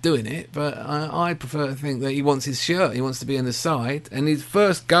that's why he's doing it, but I prefer to think that he wants his shirt. He wants to be on the side, and his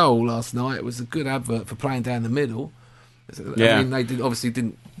first goal last night was a good advert for playing down the middle. Yeah. I mean, they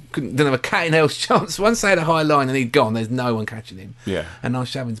didn't have a cat in hell's chance. Once they had a high line and he'd gone, there's no one catching him. Yeah. And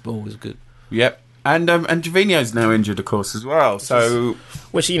Arshavin's ball was good. Yep. And Jovino's now injured, of course, as well. So,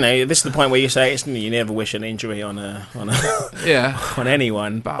 which this is the point where you say you never wish an injury on on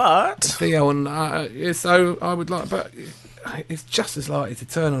anyone. But Theo and so I would like, but it's just as likely to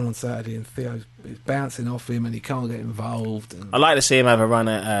turn on Saturday, and Theo's bouncing off him, and he can't get involved. And I'd like to see him have a run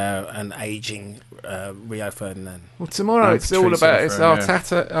at an aging Rio Ferdinand. Well, tomorrow it's all about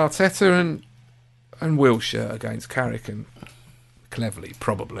Arteta and Wilshere against Carrick and Cleverly,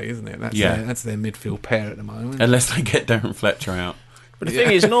 probably, isn't it? That's their midfield pair at the moment. Unless they get Darren Fletcher out. But the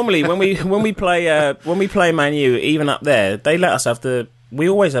thing is, normally when we play Man U, even up there, they let us have we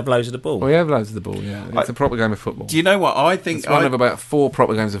always have loads of the ball. We have loads of the ball, yeah. It's a proper game of football. Do you know what I think? It's one of about 4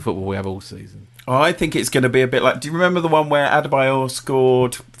 proper games of football we have all season. I think it's going to be a bit like. Do you remember the one where Adebayor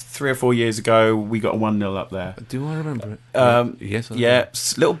scored 3 or 4 years ago? We got a 1-0 up there. Do I remember it? Yes. I do. Yeah.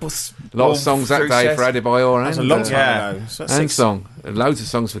 A lot of songs that day for Adebayor. That's a long time ago. So and song. Loads of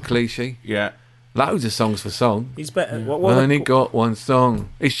songs for Clichy. Yeah. Loads of songs for Song. He's better. Only got one song.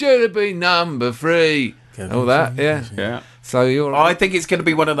 It should have been number 3. All that, yeah. Yeah. So I think it's going to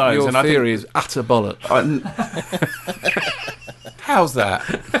be one of those. Your and theory is utter bollocks. How's that?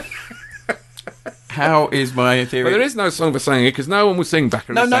 How is my theory? But there is no song for singing because no one will sing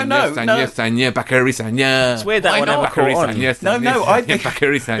Bakary Sanya, Sanya, Bakary Sanya. It's weird that one ever caught on. I think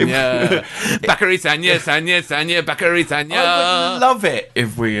Bakary Sanya, Bakary Sanya, Sanya, Bakary Sanya. I would love it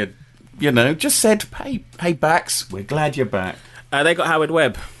if we had, just said, "Hey, Bax, we're glad you're back." They got Howard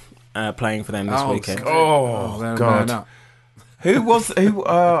Webb playing for them this weekend. Oh God! Who?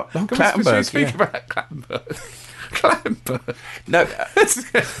 Clattenburg. Can we speak about Clattenburg? Clattenburg. No,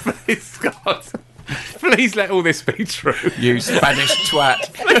 please, God. Please let all this be true. You Spanish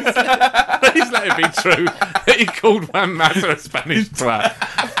twat. Please let it be true that he called Juan Mata a Spanish twat.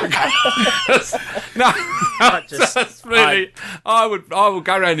 That's really. I will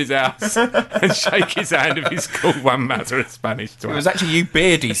go around his house and shake his hand if he's called Juan Mata a Spanish twat. It was actually you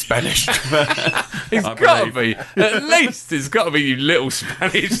beardy Spanish twat. It's got to be. At least it's got to be you little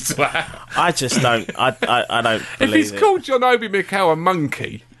Spanish twat. I just don't. I don't believe if he's called John Obi Mikel a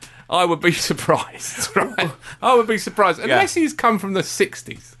monkey, I would be surprised, right? I would be surprised. Unless he's come from the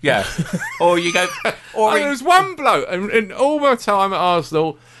 60s. Yeah. Or you go... There was one bloke, in all my time at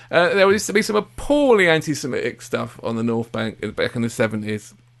Arsenal, there used to be some appalling anti-Semitic stuff on the North Bank back in the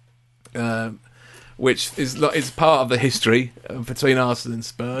 70s. which is part of the history between Arsenal and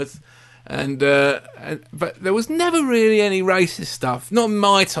Spurs. But there was never really any racist stuff. Not in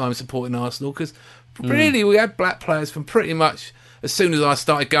my time supporting Arsenal, because really we had black players from pretty much as soon as I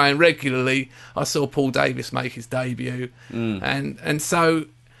started going regularly. I saw Paul Davis make his debut, and so.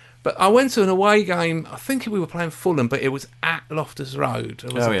 But I went to an away game. I think we were playing Fulham, but it was at Loftus Road.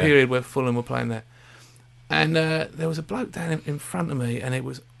 There was a period where Fulham were playing there, and there was a bloke down in front of me, and it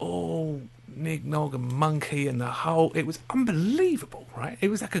was all Nig Nog and Monkey and the whole. It was unbelievable, right? It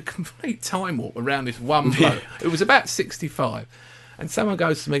was like a complete time warp around this one bloke. It was about 65, and someone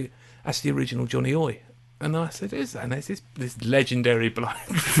goes to me, "That's the original Johnny Oy." And I said, "Is that?" And there's this legendary bloke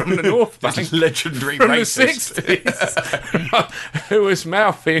from the North Bank, legendary from racist. the 60s, who was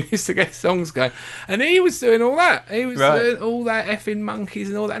mouthy and used to get songs going. And he was doing all that. He was doing all that effing monkeys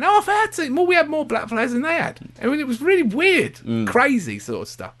and all that. And half our team, we had more black players than they had. I mean, it was really weird, crazy sort of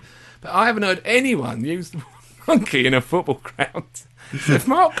stuff. But I haven't heard anyone use the word monkey in a football ground. So if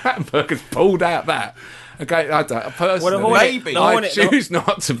Mark Clattenburg has pulled out that, okay, I don't. Personally, I choose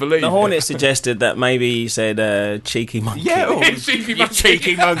not to believe. The Hornet suggested that maybe he said cheeky monkey. Yeah, cheeky you monkey.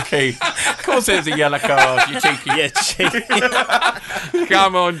 cheeky monkey. Of course, there's a yellow card. You cheeky. Yeah, cheeky.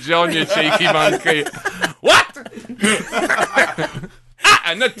 Come on, John, you cheeky monkey. What?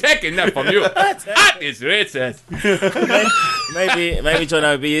 I'm not taking that from you. That is racist. maybe John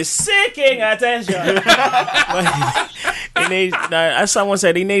Obi is seeking attention. He needs, no, as someone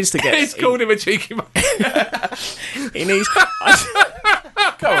said, he needs to get. He's called him a cheeky monkey. He needs.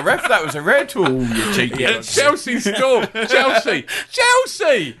 Come on, ref, that was a red. Oh, you cheeky. And Chelsea score.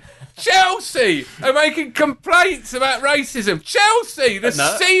 Chelsea are making complaints about racism. Chelsea, the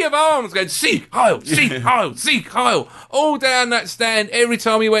sea of arms going, Sieg Heil, Sieg Heil, Sieg Heil, all down that stand every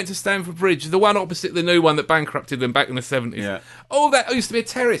time you went to Stamford Bridge, the one opposite the new one that bankrupted them back in the 70s. Yeah. All that used to be a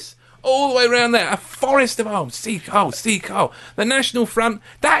terrace. All the way around there, a forest of arms. Sieg Heil, Sieg Heil. The National Front,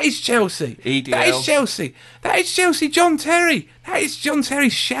 that is Chelsea. EDL. That is Chelsea. That is Chelsea. John Terry. That is John Terry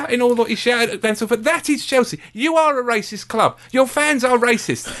shouting all what he shouted at Glenn Salford. That is Chelsea. You are a racist club. Your fans are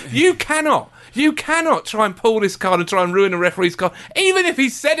racist. You cannot try and pull this card and try and ruin a referee's card, even if he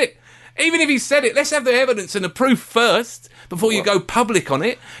said it. Let's have the evidence and the proof first before you go public on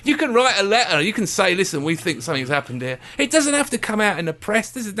it. You can write a letter. You can say, listen, we think something's happened here. It doesn't have to come out in the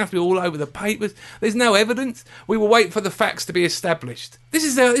press. This doesn't have to be all over the papers. There's no evidence. We will wait for the facts to be established. This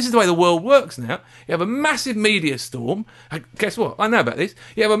is the way the world works now. You have a massive media storm. Guess what? I know about this.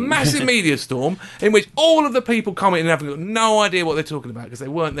 You have a massive media storm in which all of the people commenting have got no idea what they're talking about because they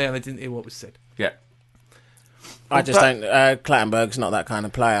weren't there and they didn't hear what was said. Yeah. I just don't. Clattenburg's not that kind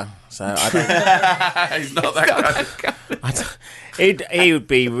of player, so I don't. He's not that kind. He would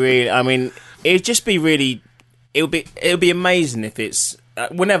be really. I mean, it'd just be really. It would be amazing if it's.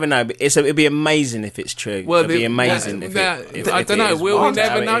 We'll never know, but it'd be amazing if it's true. Well, it'd be amazing if I don't know. Will we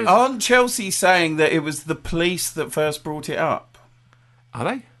never know? Aren't Chelsea saying that it was the police that first brought it up? Are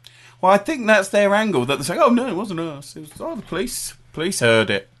they? Well, I think that's their angle. That they're saying, "Oh no, it wasn't us. It was the police. Police heard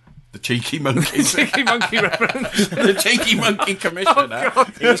it." The cheeky monkey. Cheeky monkey reference. The cheeky monkey commissioner. Oh,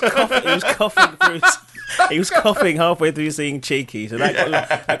 he was coughing through. He was coughing halfway through seeing cheeky, so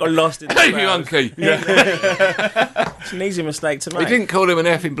that got lost in the Cheeky crowd. monkey. It's an easy mistake to make. We didn't call him an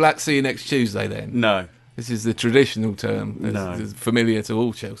effing black sea next Tuesday then. No. This is the traditional term. No. It's familiar to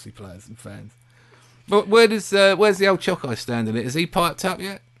all Chelsea players and fans. But where's the old Chockeye stand in it? Has he piped up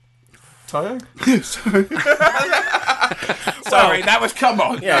yet? Tayo? Sorry, that was come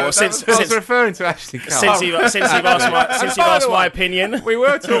on. Yeah, well, I was referring to Ashley Cole. Since you've asked my opinion, We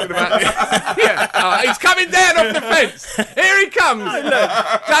were talking about it. He's coming down off the fence. Here he comes.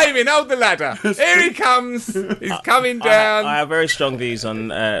 Look, Damien, hold the ladder. Here he comes. He's coming down. I have very strong views on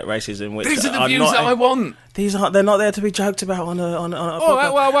racism. Which These are the are views not, that I want. They're not there to be joked about on a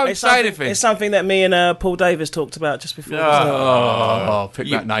podcast. Well, I won't It's say something- anything. It's something that me and Paul Davis talked about just before. Pick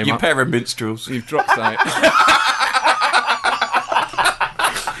that name You up. pair of minstrels. You've dropped something.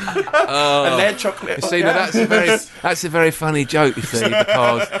 And their chocolate. See, now that's a very funny joke, you see,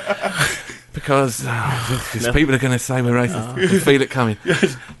 because people are going to say we're racist. I feel it coming.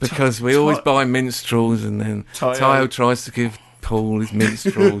 Because we always buy minstrels, and then Tayo tries to give Paul his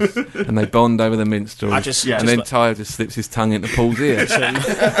minstrels, and they bond over the minstrels. And then Tayo just slips his tongue into Paul's ear.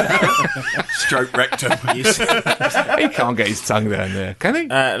 Stroke rectum. He can't get his tongue down there, can he?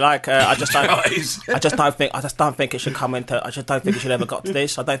 I just don't think it should come into. I just don't think it should ever got to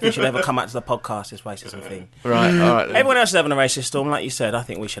this. I don't think it should ever come out to the podcast. This racism thing. Right, all right. Then. Everyone else is having a racist storm, like you said. I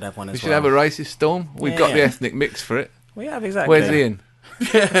think we should have one as well. We should have a racist storm. We've got the ethnic mix for it. We have exactly. Where's Ian?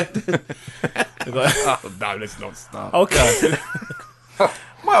 We've got- Oh no, let's not start. Okay.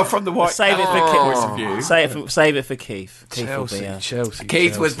 Well, from the White Save it for Cat Keith. point of view. Save it for Keith. Chelsea.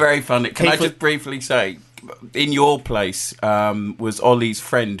 Keith was very funny. Can I just briefly say, in your place was Ollie's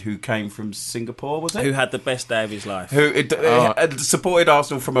friend who came from Singapore, was it? Who had the best day of his life. Who supported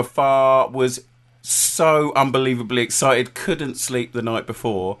Arsenal from afar, was so unbelievably excited, couldn't sleep the night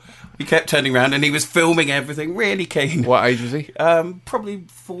before. He kept turning around and he was filming everything, really keen. What age was he? Probably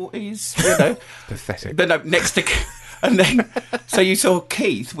 40s, you know. Pathetic. No, next to... And then, so you saw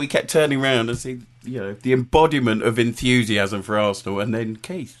Keith, we kept turning around and see, you know, the embodiment of enthusiasm for Arsenal, and then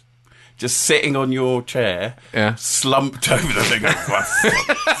Keith just sitting on your chair, slumped over the thing.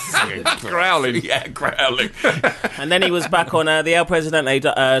 Growling. Yeah, growling. And then he was back on the El Presidente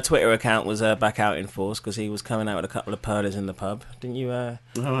Twitter account was back out in force because he was coming out with a couple of pearlers in the pub. Didn't you write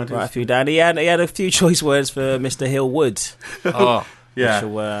a few down? He had a few choice words for Mr. Hill Wood. Oh,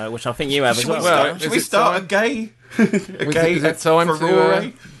 yeah. Which I think you have as well. Well, should we start a gay... Is it time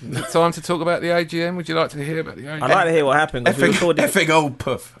to talk about the AGM? Would you like to hear about the AGM? I'd like to hear what happened. Effing old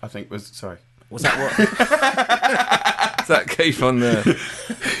puff, I think was... Sorry. Was that what? Is that Keith on there?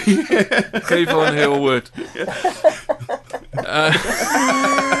 Keith on Hillwood.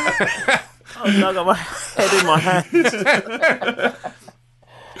 I got my head in my hands.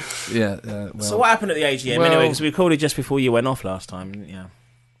 Well, so what happened at the AGM anyway? Because we recorded just before you went off last time, didn't you?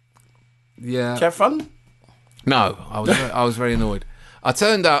 Yeah. Did you have fun? No, I was very annoyed. I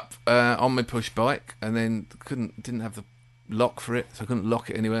turned up on my push bike and then didn't have the lock for it, so I couldn't lock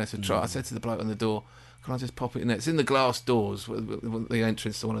it anywhere. So I said to the bloke on the door, "Can I just pop it in there?" It's in the glass doors, the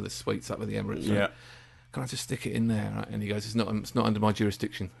entrance to one of the suites up at the Emirates. Yeah. Can I just stick it in there? Right? And he goes, "It's not under my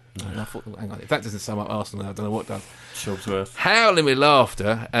jurisdiction." And I thought, hang on, if that doesn't sum up Arsenal, I don't know what does. Shugsworth. Howling with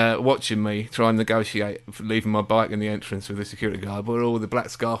laughter, watching me try and negotiate for leaving my bike in the entrance with the security guard were all the Black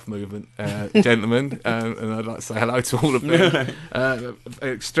Scarf Movement gentlemen, and I'd like to say hello to all of them.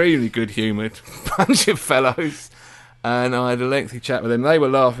 Extremely good-humoured bunch of fellows, and I had a lengthy chat with them. They were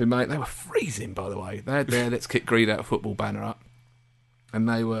laughing, mate. They were freezing, by the way. They had their "Let's Kick Greed Out of Football" banner up, and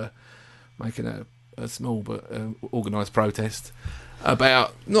they were making a small but organised protest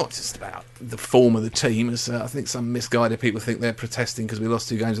about, not just about the form of the team, as I think some misguided people think they're protesting because we lost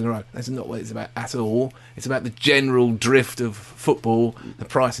 2 games in a row. That's not what it's about at all. It's about the general drift of football, the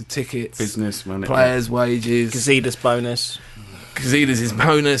price of tickets, business money, players' wages, Gazidis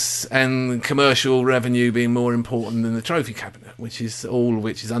bonus, and commercial revenue being more important than the trophy cabinet, which is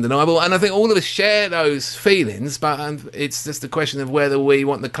undeniable. And I think all of us share those feelings, but it's just a question of whether we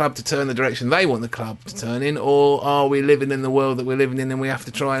want the club to turn the direction they want the club to turn in, or are we living in the world that we're living in and we have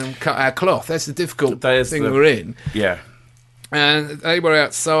to try and cut our cloth. That's the difficult thing we're in. Yeah. And they were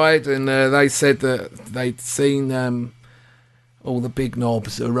outside, and they said that they'd seen all the big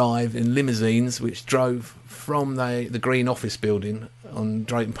knobs arrive in limousines, which drove from the Green Office building on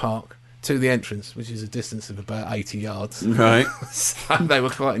Drayton Park to the entrance, which is a distance of about 80 yards. Right. So they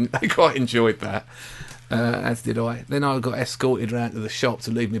quite enjoyed that, as did I. Then I got escorted round to the shop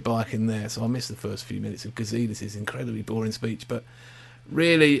to leave my bike in there, so I missed the first few minutes of Gazidis' incredibly boring speech. But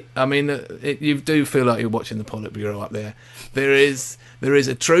really, I mean, you do feel like you're watching the Politburo up there. There is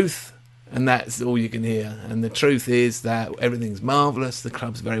a truth, and that's all you can hear. And the truth is that everything's marvellous, the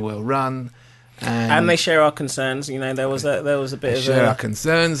club's very well run. And they share our concerns. You know, there was a bit of share our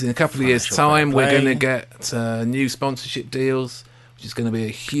concerns. In a couple of years' time, we're going to get new sponsorship deals, which is going to be a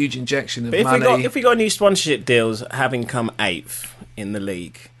huge injection of money. If we got new sponsorship deals, having come 8th in the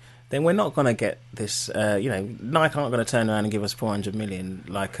league, then we're not going to get this. Nike aren't going to turn around and give us 400 million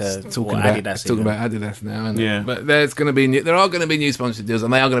like Adidas. Talking about Adidas now, isn't it? But there are going to be new sponsorship deals,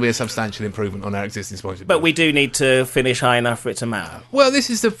 and they are going to be a substantial improvement on our existing sponsorship. But we do need to finish high enough for it to matter. Well, this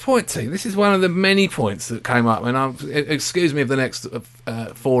is the point, T. This is one of the many points that came up, and excuse me if the next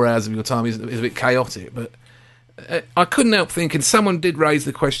 4 hours of your time is a bit chaotic, but I couldn't help thinking someone did raise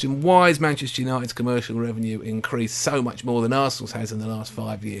the question: why has Manchester United's commercial revenue increased so much more than Arsenal's has in the last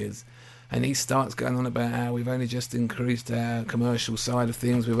 5 years? And he starts going on about how we've only just increased our commercial side of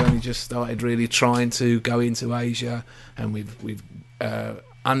things. We've only just started really trying to go into Asia, and we've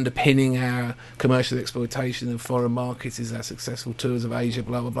underpinning our commercial exploitation of foreign markets is our successful tours of Asia,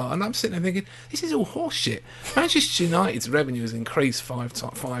 blah, blah, blah. And I'm sitting there thinking, this is all horseshit. Manchester United's revenue has increased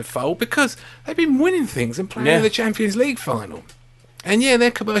fivefold because they've been winning things and playing in the Champions League final. And their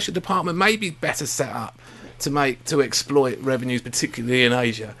commercial department may be better set up to exploit revenues, particularly in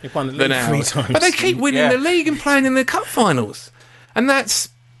Asia, than ours. But they keep winning the league and playing in the cup finals, and that's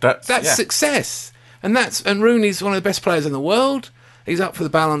success. And Rooney's one of the best players in the world. He's up for the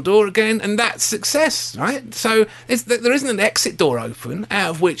Ballon d'Or again, and that's success, right? So there isn't an exit door open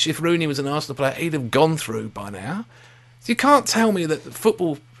out of which, if Rooney was an Arsenal player, he'd have gone through by now. You can't tell me that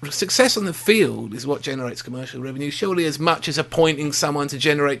football success on the field is what generates commercial revenue, surely as much as appointing someone to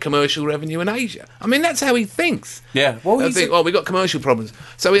generate commercial revenue in Asia. I mean, that's how he thinks. Yeah. Well, They think, we've got commercial problems.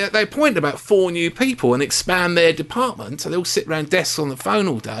 So they appoint about 4 new people and expand their department, so they all sit around desks on the phone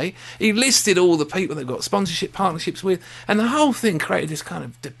all day. He listed all the people they've got sponsorship partnerships with, and the whole thing created this kind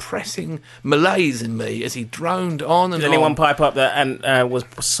of depressing malaise in me as he droned on and on. Did anyone pipe up that and was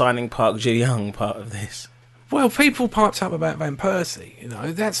signing Park Ji-young part of this? Well, people piped up about Van Persie,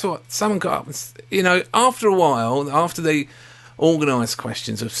 that's what someone got up and, after a while, after the organised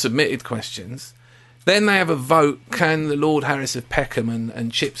questions, of submitted questions, then they have a vote, can the Lord Harris of Peckham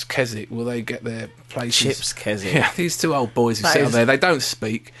and Chips Keswick, will they get their places? Chips Keswick. Yeah, these 2 old boys who sit up there, they don't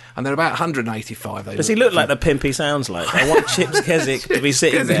speak, and they're about 185. Does he look like the pimp he sounds like? I want Chips Keswick to be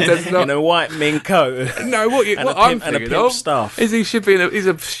sitting there in a white mink coat. No, what I'm thinking of staff. is he should be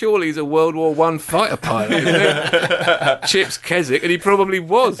surely he's a World War I fighter pilot, isn't he? Chips Keswick, and he probably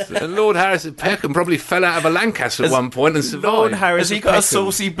was. And Lord Harris of Peckham probably fell out of a Lancaster at one point and survived. Lord Harris Has he got a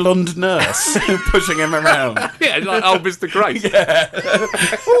saucy blonde nurse pushing him around? Yeah, like old Mr. Grace. Yeah.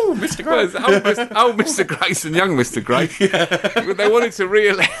 Ooh, Mr. Grace. Old Mr. Grace and young Mr. Grace. Yeah. They wanted to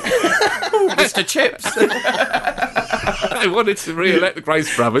re-elect Mr. Chips. They wanted to re-elect the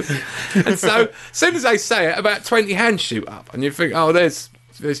Grace brothers, and so as soon as they say it, about 20 hands shoot up, and you think, oh, there's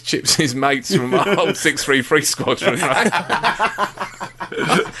Chips' mates from our old 633 squadron, right?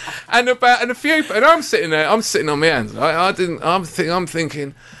 and a few, and I'm sitting on my hands. I'm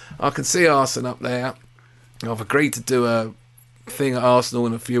thinking, I can see Arsene up there. I've agreed to do a thing at Arsenal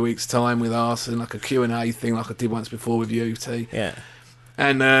in a few weeks' time with Arsene, like a Q&A thing, like I did once before with UT. Yeah.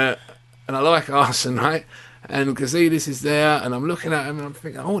 And I like Arsene, right? And Gazidis is there, and I'm looking at him, and I'm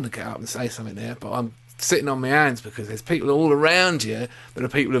thinking, I want to get up and say something there, but I'm sitting on my hands because there's people all around you that are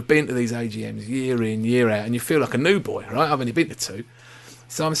people who've been to these AGMs year in, year out, and you feel like a new boy, right? I've only been to 2.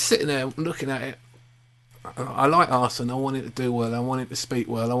 So I'm sitting there looking at it. I like Arsene. I want him to do well. I want him to speak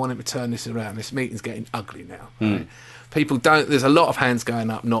well. I want him to turn this around. This meeting's getting ugly now. Right? People don't. There's a lot of hands going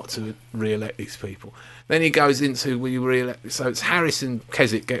up not to re-elect these people. Then he goes into, will you re-elect? So it's Harris and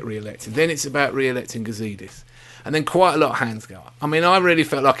Keswick get re-elected. Then it's about re-electing Gazidis. And then quite a lot of hands go up. I mean, I really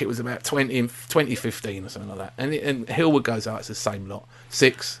felt like it was about 2015 or something like that. And Hillwood goes, it's the same lot.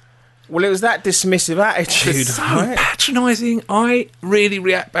 6. Well, it was that dismissive attitude. It's so patronising. I really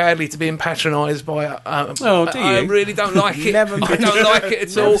react badly to being patronised by. Do you? I really don't like it. I don't like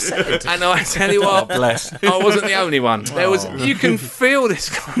it at all. And I tell you what, bless. I wasn't the only one. There was. You can feel this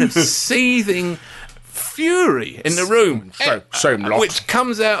kind of seething fury in the room, Same lot. which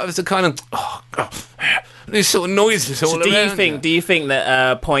comes out as a kind of these sort of noises all around. Do you think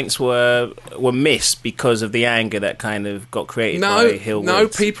that points were missed because of the anger that kind of got created by Hillwood? No,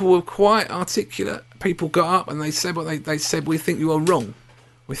 people were quite articulate. People got up and they said what they said. We think you are wrong.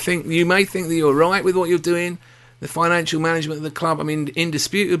 You may think that you're right with what you're doing. The financial management of the club, I mean,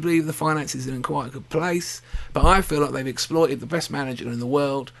 indisputably the finances are in quite a good place, but I feel like they've exploited the best manager in the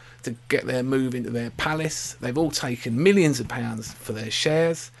world to get their move into their palace. They've all taken millions of pounds for their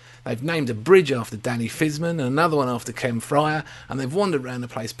shares. They've named a bridge after Danny Fisman and another one after Ken Fryer, and they've wandered around the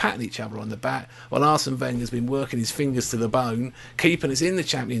place patting each other on the back while Arsene Wenger's been working his fingers to the bone, keeping us in the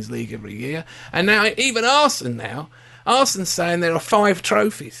Champions League every year. And now, even Arsene's saying there are 5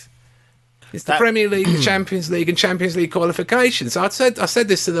 trophies. It's the Premier League, the Champions League, and Champions League qualifications. So I said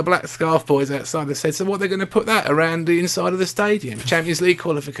this to the Black Scarf boys outside. I said, so what, they're going to put that around the inside of the stadium? Champions League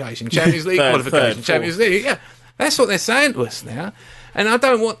qualification, Champions League qualification, Champions League. Yeah, that's what they're saying to us now. And I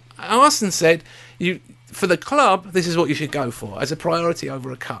don't want... Arsene said, for the club, this is what you should go for, as a priority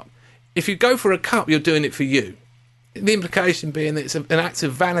over a cup. If you go for a cup, you're doing it for you. The implication being that it's an act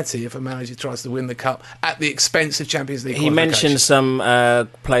of vanity if a manager tries to win the cup at the expense of Champions League qualification. He mentioned some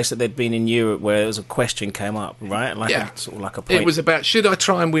place that they'd been in Europe where there was a question came up, right? Sort of like a point. It was about, should I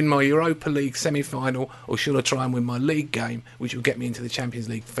try and win my Europa League semi-final, or should I try and win my league game, which will get me into the Champions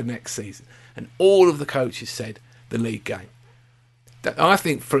League for next season? And all of the coaches said the league game. I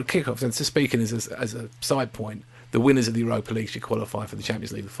think for a kick-off, and speaking as a side point, the winners of the Europa League should qualify for the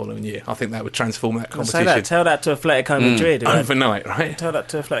Champions League the following year. I think that would transform that competition. Tell that to Atletico Madrid. Overnight, right? Tell that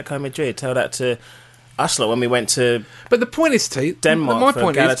to Atletico Madrid. Tell that to us when we went to But the point is, Denmark my for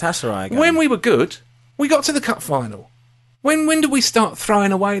point Galatasaray is, game. when we were good, we got to the cup final. When did we start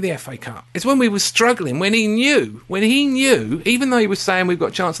throwing away the FA Cup? It's when we were struggling, when he knew, even though he was saying we've got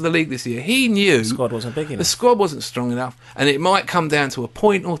a chance of the league this year, he knew the squad wasn't big enough. The squad wasn't strong enough, and it might come down to a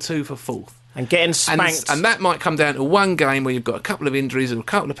point or 2 for 4th. And getting spanked. And that might come down to one game where you've got a couple of injuries or a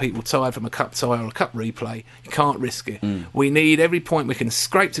couple of people tired from a cup tie or a cup replay. You can't risk it. We need every point we can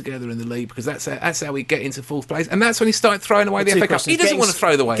scrape together in the league, because that's how we get into fourth place. And that's when he started throwing away the FA Cup. He doesn't want to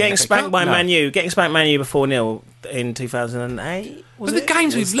throw the away. Getting spanked by Man U. Getting spanked Man U before 4-0 in 2008. But the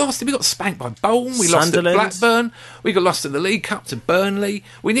games we've lost, we got spanked by Bolton. We lost at Blackburn. We got lost in the League Cup to Burnley.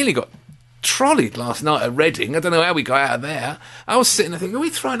 We nearly got trolleyed last night at Reading. I don't know how we got out of there. I was sitting there thinking, are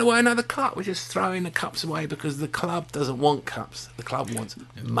we throwing away another cup? We're just throwing the cups away because the club doesn't want cups. The club wants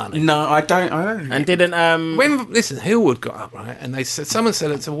money. No, I don't. And didn't listen, Hillwood got up, right, and they said, someone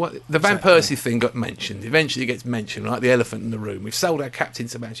said it to what the Van Persie thing got mentioned. Eventually, it gets mentioned, like the elephant in the room. We've sold our captain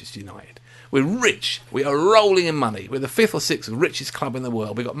to Manchester United. We're rich. We are rolling in money. We're the 5th or 6th richest club in the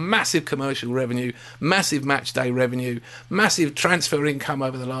world. We've got massive commercial revenue, massive match day revenue, massive transfer income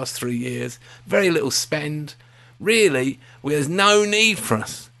over the last 3 years, very little spend. Really, there's no need for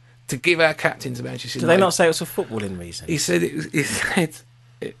us to give our captain to Manchester United. Did they not say it was for footballing reasons? He said,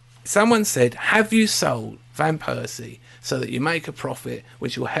 someone said, have you sold Van Persie so that you make a profit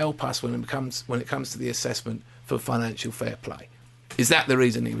which will help us when it comes to the assessment for financial fair play? Is that the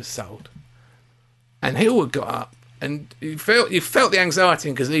reason he was sold? And Hillwood got up, and you felt the anxiety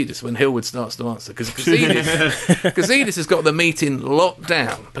in Gazidis when Hillwood starts to answer, because Gazidis has got the meeting locked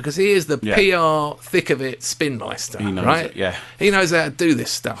down, because he is the PR thick of it spin meister, right? He knows how to do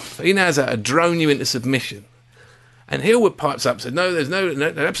this stuff. He knows how to drone you into submission. And Hillwood pipes up and said, no, there's no,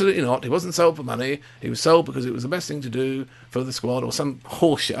 absolutely not. He wasn't sold for money. He was sold because it was the best thing to do for the squad, or some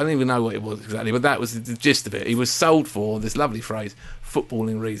horseshit. I don't even know what it was exactly, but that was the gist of it. He was sold for, this lovely phrase,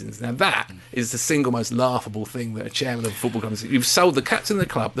 footballing reasons. Now that is the single most laughable thing that a chairman of a football company. You've sold the captain of the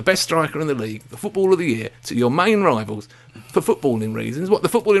club, the best striker in the league, the footballer of the year, to your main rivals for footballing reasons. What the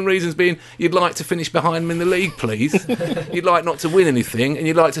footballing reasons being, you'd like to finish behind him in the league, please. You'd like not to win anything, and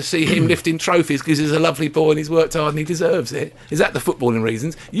you'd like to see him lifting trophies because he's a lovely boy and he's worked hard and he deserves it. Is that the footballing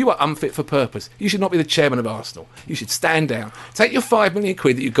reasons? You are unfit for purpose. You should not be the chairman of Arsenal. You should stand down. Take your £5 million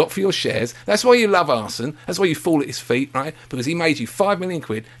that you got for your shares. That's why you love Arsene. That's why you fall at his feet, right? Because he made you £5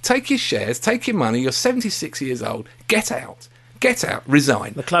 million. Take your shares, take your money. You're 76 years old. Get out. Get out,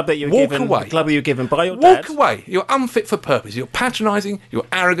 resign. The club that you were Walk given, away. The club that you were given by your dad. Walk away. You're unfit for purpose. You're patronising. You're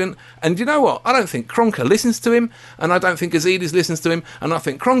arrogant. And you know what? I don't think Kroenke listens to him, and I don't think Gazidis listens to him. And I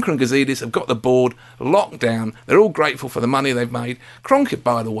think Kroenke and Gazidis have got the board locked down. They're all grateful for the money they've made. Kroenke,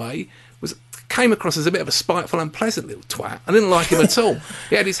 by the way, came across as a bit of a spiteful, unpleasant little twat. I didn't like him at all.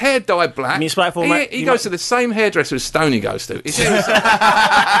 He had his hair dyed black. You mean spiteful, he goes to the same hairdresser as Stoney goes to. His hair was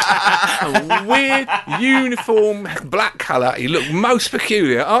a weird, uniform, black colour. He looked most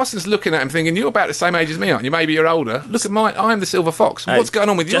peculiar. Arsene's looking at him thinking, you're about the same age as me, aren't you? Maybe you're older. Look at mine. I'm the silver fox. What's going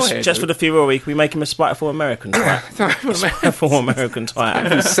on with your hair? Just for the Furore week, we make him a spiteful American twat. Spiteful American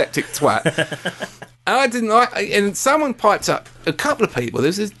twat. Septic twat. I didn't like, and someone piped up, a couple of people,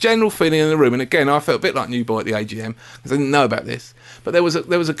 there's this general feeling in the room, and again, I felt a bit like New Boy at the AGM, because I didn't know about this, but there was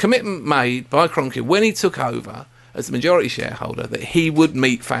a commitment made by Kroenke when he took over as the majority shareholder that he would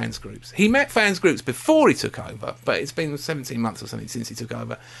meet fans groups. He met fans groups before he took over, but it's been 17 months or something since he took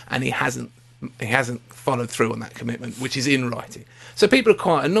over, and he hasn't followed through on that commitment, which is in writing. So people are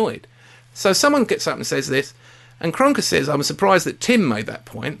quite annoyed. So someone gets up and says this, and Kroenke says, I'm surprised that Tim made that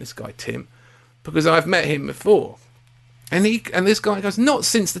point, this guy Tim, because I've met him before. And this guy goes, not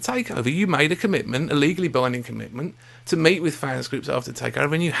since the takeover. You made a commitment, a legally binding commitment, to meet with fans groups after the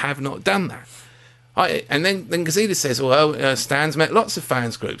takeover, and you have not done that. And then Gazidis says, well, Stan's met lots of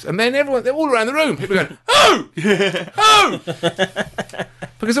fans groups. And then they're all around the room. People are going, oh! Oh!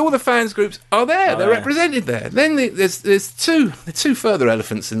 Because all the fans groups are there. They're represented there. Then there's two further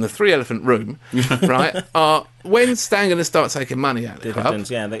elephants in the 3-elephant room, right, are when's Stan going to start taking money out of the club?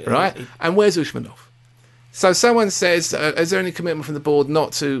 Right? And where's Usmanov? So someone says, is there any commitment from the board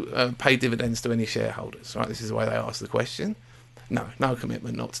not to pay dividends to any shareholders? Right? This is the way they ask the question. No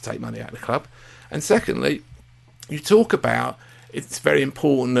commitment not to take money out of the club. And secondly, you talk about it's very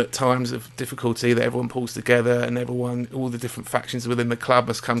important at times of difficulty that everyone pulls together and all the different factions within the club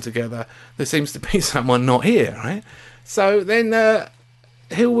must come together. There seems to be someone not here, right? So then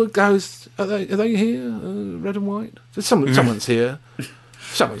Hillwood goes, are they here, red and white? Someone's here.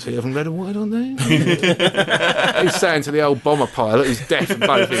 Someone's here from red and white, aren't they? He's saying to the old bomber pilot who's deaf in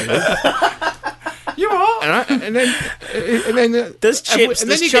both ears. You are. Right? And then does Chips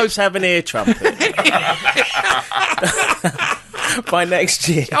have an ear trumpet? By next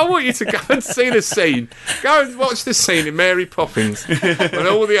year. I want you to go and see the scene. Go and watch the scene in Mary Poppins when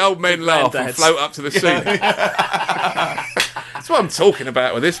all the old men laugh and float up to the ceiling. That's what I'm talking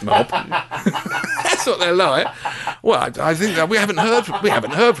about with this mob. That's That's what they're like. Well, I think that we haven't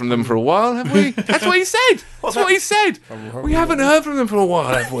heard from them for a while, have we? That's what he said. That's what he said. We haven't heard from them for a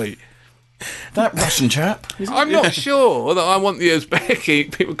while, have we? That Russian chap. I'm not sure that I want the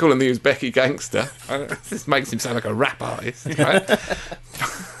Uzbeki. People call him the Uzbeki gangster. This makes him sound like a rap artist, right?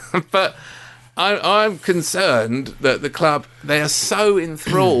 But I'm concerned that the club, they are so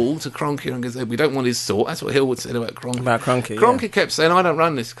enthralled to Kroenke and Gazette. We don't want his sort. That's what Hillwood said about Kroenke. Kroenke kept saying, I don't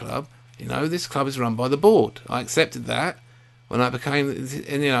run this club. This club is run by the board. I accepted that when I became,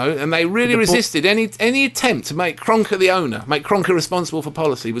 and they really resisted any attempt to make Kroenke the owner, make Kroenke responsible for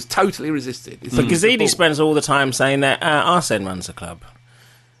policy, was totally resisted. But Gazidi spends all the time saying that Arsene runs the club.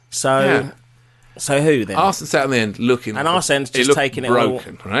 So who then? Arsene sat on the end looking, and Arsene's just taking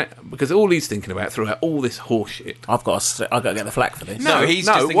broken, it all, right? Because all he's thinking about throughout all this horseshit. I've got to get the flak for this. No, he's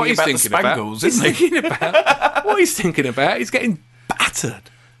just thinking about the Spangles, isn't he? What he's thinking about, he's getting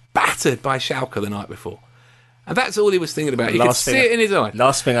battered by Schalke the night before. And that's all he was thinking about. You could see it in his eye.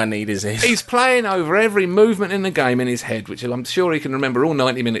 Last thing I need is this. He's playing over every movement in the game in his head, which I'm sure he can remember all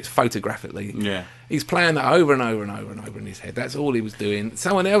 90 minutes photographically. Yeah. He's playing that over and over and over and over in his head. That's all he was doing.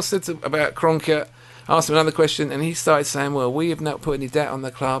 Someone else said about Kroenke, asked him another question, and he started saying, well, we have not put any debt on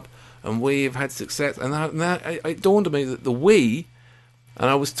the club, and we have had success. And it dawned on me that the we, and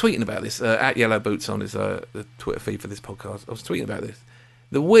I was tweeting about this, at Yellow Boots on his the Twitter feed for this podcast, I was tweeting about this.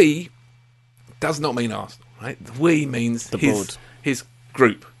 The we does not mean Arsenal, right? The we means his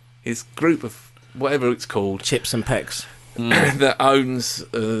group of whatever it's called. Chips and Pecks. That owns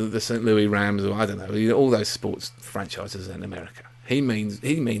the St. Louis Rams, or I don't know, all those sports franchises in America. He means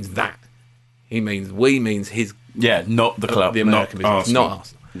that. We means his... Yeah, not the club, the American business, Arsenal. not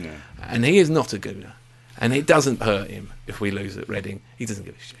Arsenal. Yeah. And he is not a gooner. And it doesn't hurt him if we lose at Reading. He doesn't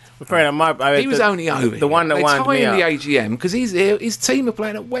give a shit. He was only over. The one that they wound me up. the AGM because his team are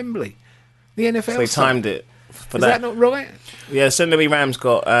playing at Wembley. The NFL. So they timed it. Is that not right? Yeah, St. Louis Rams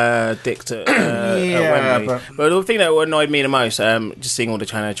got dicked at Wembley. But the thing that annoyed me the most, just seeing all the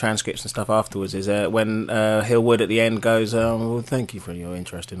transcripts and stuff afterwards, is when Hillwood at the end goes, well, thank you for your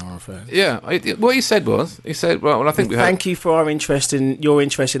interest in our affairs. Yeah, what he said, well, I think we thank you for your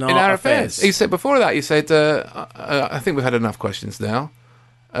interest in our affairs. He said before that, I think we've had enough questions now.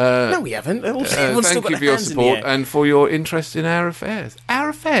 No, we haven't. Thank you for your support and for your interest in our affairs. Our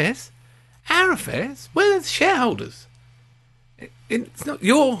affairs? Our affairs? We're the shareholders. It's not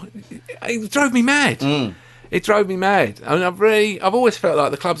your... It drove me mad. It drove me mad. I mean, I've always felt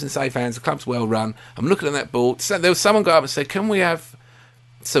like the club's in safe hands, the club's well run. I'm looking at that board. So there was someone got up and said, can we have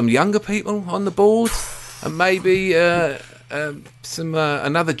some younger people on the board? And maybe some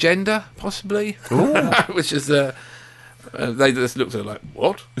another gender, possibly? Which is... they just looked at her like,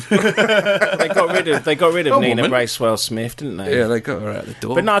 what? They got rid of Nina Bracewell-Smith, didn't they? Yeah, they got her out the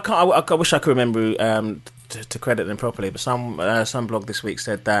door. But no, I wish I could remember to credit them properly. But some blog this week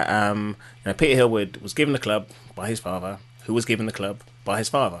said that Peter Hillwood was given the club by his father, who was given the club by his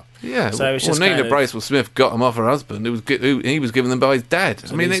father. Yeah, so it's just Nina Bracewell-Smith got them off her husband. He was given them by his dad.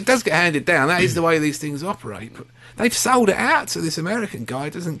 So I mean, it does get handed down. That is the way these things operate. But they've sold it out to this American guy who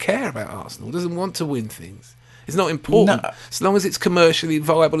doesn't care about Arsenal, doesn't want to win things. It's not important, as long as it's commercially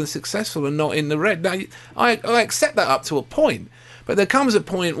viable and successful and not in the red. Now, I accept that up to a point, but there comes a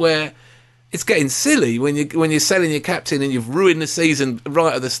point where it's getting silly when you're selling your captain and you've ruined the season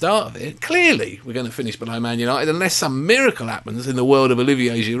right at the start of it. Clearly, we're going to finish below Man United unless some miracle happens in the world of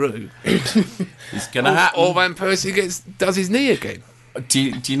Olivier Giroud. It's going to happen. Or Van Persie does his knee again. Do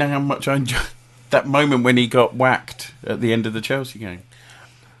you know how much I enjoyed that moment when he got whacked at the end of the Chelsea game?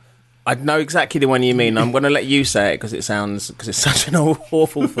 I know exactly the one you mean. I'm going to let you say it because it's such an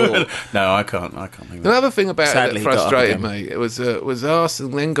awful thought. No, I can't think. The other thing about it that frustrated me it was Arsene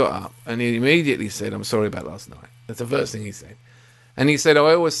then got up and he immediately said, "I'm sorry about last night." That's the first thing he said, and he said,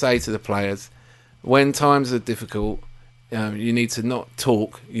 "I always say to the players, when times are difficult, you need to not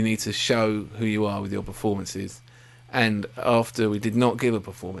talk. You need to show who you are with your performances." And after we did not give a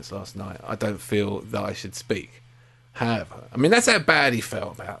performance last night, I don't feel that I should speak. However, I mean that's how bad he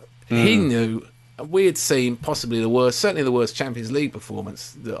felt about it. He knew we had seen possibly certainly the worst Champions League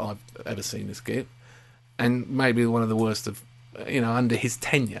performance that I've ever seen us give, and maybe one of the worst of under his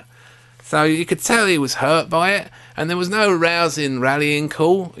tenure. So you could tell he was hurt by it, and there was no rousing rallying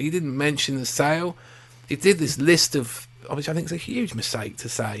call. He didn't mention the sale. He did this list of obviously I think it's a huge mistake to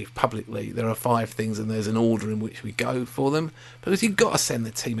say publicly there are 5 things and there's an order in which we go for them, because you've got to send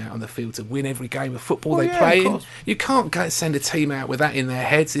the team out on the field to win every game of football they play in. You can't go send a team out with that in their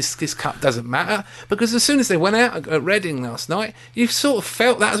heads. This cup doesn't matter, because as soon as they went out at Reading last night, you sort of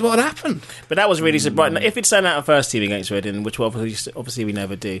felt that was what happened. But that was really surprising. If it's sent out a first team against Reading, which obviously we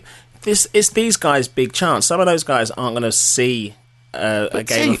never do, this is these guys' big chance. Some of those guys aren't going to see a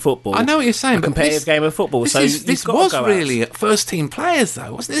game of football. I know what you're saying. A competitive game of football. This was really first team players,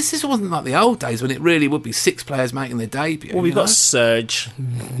 though. This wasn't like the old days when it really would be 6 players making their debut. Well, we've got Serge.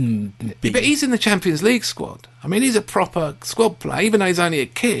 But he's in the Champions League squad. I mean, he's a proper squad player. Even though he's only a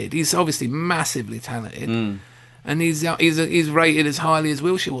kid, he's obviously massively talented. And he's rated as highly as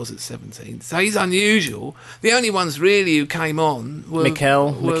Wilshere was at 17. So he's unusual. The only ones really who came on were...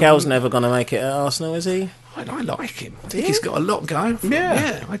 Mikel's never going to make it at Arsenal, is he? I like him. I think he's got a lot going for him.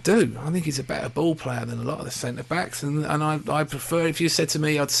 Yeah, I do. I think he's a better ball player than a lot of the centre-backs. And I prefer, if you said to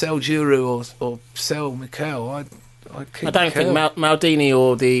me I'd sell Giroud or sell Mikel, I'd keep I don't Mikel. think Maldini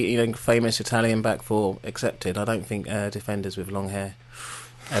or the famous Italian back four accepted. I don't think defenders with long hair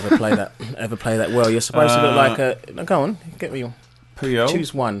ever play that well. You're supposed to look like a... No, go on, get me. Puyol.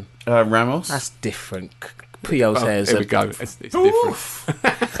 Choose one. Ramos. That's different. Puyol's hair is... Here we go. It's different.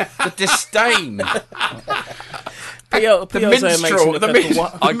 The disdain. The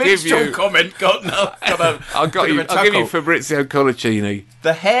minstrel comment I'll give you Fabrizio Colocini.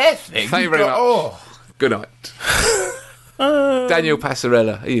 The hair thing. Thank you very much. Good night. Daniel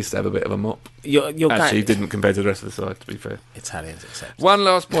Passarella, he used to have a bit of a mop. Actually, he didn't compared to the rest of the side, to be fair. Italians accept. One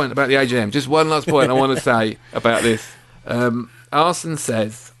last point about the AGM. Just one last point I want to say about this. Arsene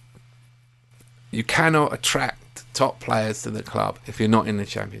says you cannot attract top players to the club if you're not in the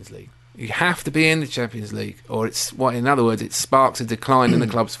Champions League. You have to be in the Champions League, or in other words, it sparks a decline in the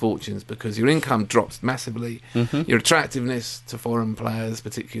club's fortunes, because your income drops massively, your attractiveness to foreign players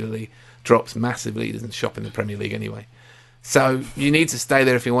particularly drops massively. It doesn't shop in the Premier League anyway. So you need to stay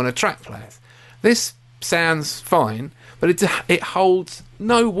there if you want to attract players. This sounds fine, but it holds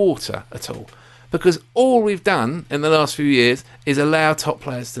no water at all, because all we've done in the last few years is allow top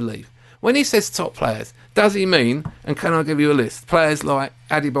players to leave. When he says top players, does he mean, and can I give you a list, players like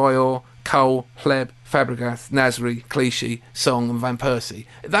Adebayor, Cole, Hleb, Fabregas, Nasri, Clichy, Song and Van Persie?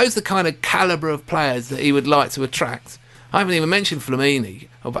 Those are the kind of calibre of players that he would like to attract. I haven't even mentioned Flamini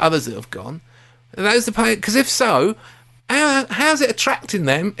or others that have gone. Those are players, because if so, how's it attracting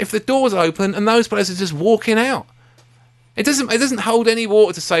them if the door's open and those players are just walking out? It doesn't hold any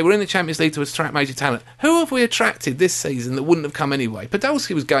water to say we're in the Champions League to attract major talent. Who have we attracted this season that wouldn't have come anyway?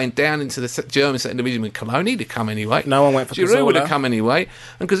 Podolski was going down into the German second division with Cologne. He'd have come anyway. No one went for Giroud would have come anyway.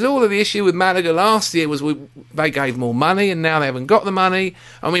 And because all of the issue with Malaga last year was they gave more money, and now they haven't got the money,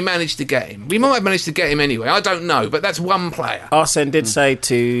 and we managed to get him. We might have managed to get him anyway. I don't know, but that's one player. Arsene did say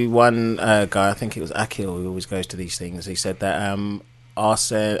to one guy, I think it was Akil, who always goes to these things, he said that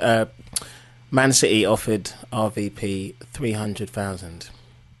Man City offered RVP 300,000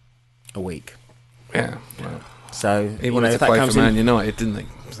 a week. Yeah, well, so he wanted to play for Man United, didn't he?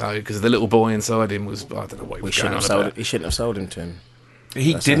 So because the little boy inside him was, I don't know what he was going on about. He shouldn't have sold him to him.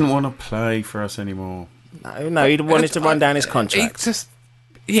 He didn't want to play for us anymore. No, he wanted to run down his contract.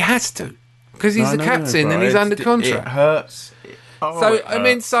 He has to, because he's the captain and he's under contract. It hurts. So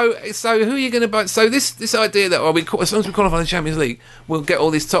who are you going to buy? So this idea that as long as we qualify in the Champions League, we'll get all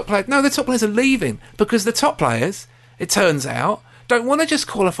these top players. No, the top players are leaving, because the top players, it turns out, don't want to just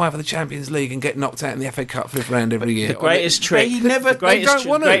qualify for the Champions League and get knocked out in the FA Cup 5th round every year. The greatest trick that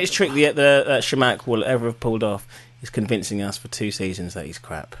Shamak will ever have pulled off is convincing us for 2 seasons that he's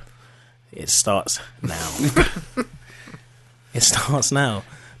crap. It starts now. It starts now.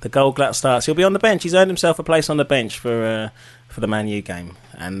 The gold glut starts. He'll be on the bench. He's earned himself a place on the bench for the Man U game,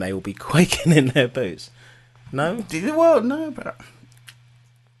 and they will be quaking in their boots. No? Well, no, but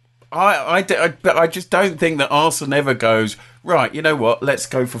I just don't think that Arsenal ever goes, right, you know what, let's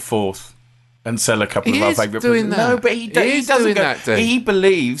go for 4th and sell a couple of our favourite players. No, but he doesn't go. He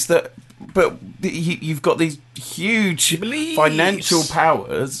believes that, but you've got these huge financial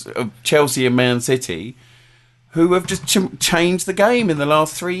powers of Chelsea and Man City who have just changed the game in the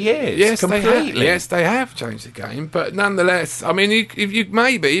last 3 years. Yes, completely. They have changed the game, but nonetheless, I mean, if you're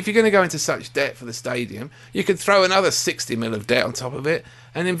going to go into such debt for the stadium, you could throw another 60 mil of debt on top of it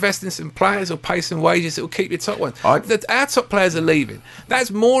and invest in some players or pay some wages that will keep your top ones. Our top players are leaving.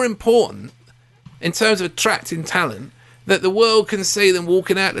 That's more important in terms of attracting talent, that the world can see them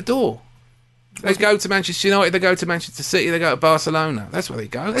walking out the door. They go to Manchester United, they go to Manchester City, they go to Barcelona. That's where they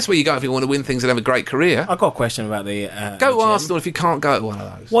go. That's where you go if you want to win things and have a great career. I've got a question about the... Go to gym. Arsenal if you can't go to one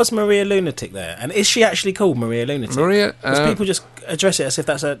of those. Was Maria Lunatic there? And is she actually called Maria Lunatic? Maria... Because people just address it as if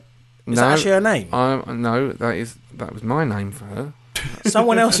that's a... Is that actually her name? No, that was my name for her.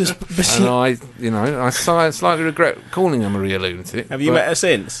 Someone else's... And I slightly regret calling her Maria Lunatic. Have you met her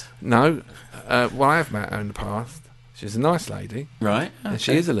since? No. Well, I have met her in the past. She's a nice lady. Right. Okay. And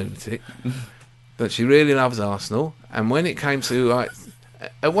she is a lunatic. But she really loves Arsenal. And when it came to,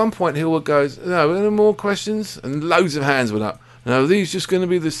 at one point, Hillwood goes, no, are there more questions? And loads of hands went up. No, are these just going to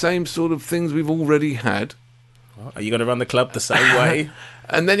be the same sort of things we've already had? Are you going to run the club the same way?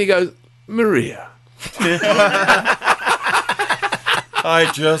 And then he goes, Maria.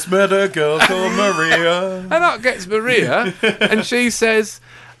 I just met a girl called Maria. And up gets Maria, and she says,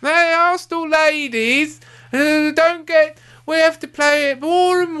 "They Arsenal ladies we have to play at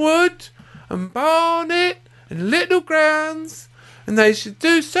Boreham Wood and Barnet and Little Grounds, and they should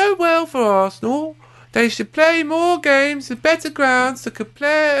do so well for Arsenal. They should play more games at better grounds that could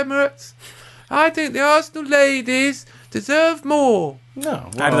play at Emirates. I think the Arsenal ladies deserve more." No.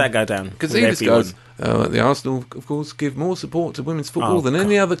 How did that go down? Because he just goes, the Arsenal, of course, give more support to women's football than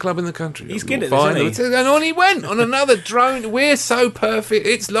any other club in the country. He's good at this, isn't he? And on he went, on another drone. We're so perfect,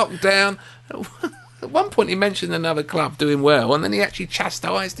 it's locked down. At one point he mentioned another club doing well, and then he actually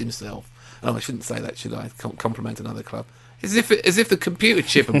chastised himself. Oh, I shouldn't say that, should I? Compliment another club. As if the computer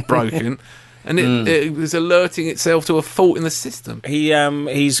chip had broken, and it was alerting itself to a fault in the system. He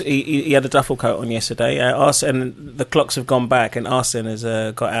had a duffel coat on yesterday. And the clocks have gone back, and Arsene has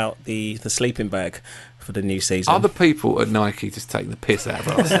got out the sleeping bag for the new season. Other people at Nike just take the piss out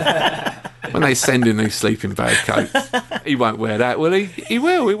of us when they send him these sleeping bag coats. He won't wear that, will he? He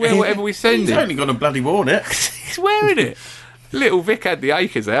will. He wear whatever we send He's him. only gonna bloody worn it. He's wearing it. Little Vic had the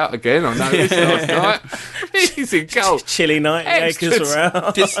acres out again. I noticed last night. He's in goal. Chilly night. Acres were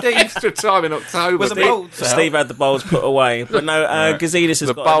out. Extra time in October. Was the bolts out? Steve had the bowls put away, but no. Gazidis has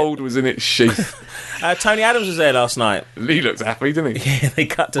the got bold was in its sheath. Tony Adams was there last night. He looks happy, doesn't he? Yeah, they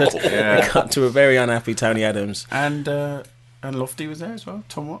cut to a very unhappy Tony Adams. And Lofty was there as well.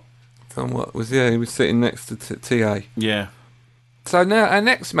 Tom Watt. Tom Watt was he was sitting next to TA. Yeah. So now our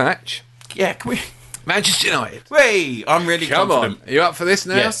next match. Yeah. Can we? Manchester United. Wait, I'm really confident. On. Are you up for this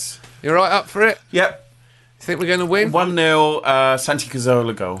now? Yes. You're right up for it? Yep. You think we're going to win? 1-0 Santi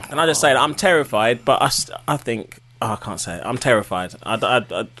Cazorla goal. And I just say that I'm terrified, but I think... I can't say it. I'm terrified.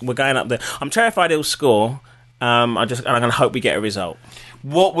 We're going up there. I'm terrified he'll score. I'm going to hope we get a result.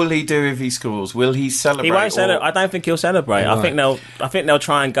 What will he do if he scores? Will he celebrate? He won't celebrate. I don't think he'll celebrate. Right. I think they'll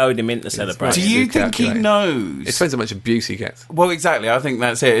try and goad him into celebrating. Do you think he knows? It depends how much abuse he gets. Well, exactly. I think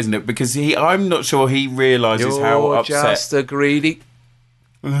that's it, isn't it? Because I'm not sure he realises how upset. Just a greedy.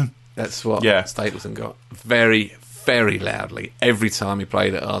 That's what Stapleton got very, very loudly every time he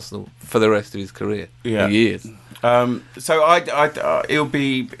played at Arsenal for the rest of his career. Yeah. For years. So it'll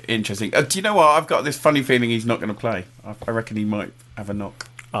be interesting. Do you know what? I've got this funny feeling he's not going to play. I reckon he might have a knock.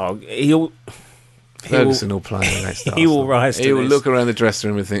 Oh, Ferguson will play next. He will rise to He will this. look around the dressing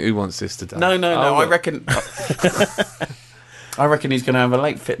room and think, "Who wants this today?" No. I reckon. I reckon he's going to have a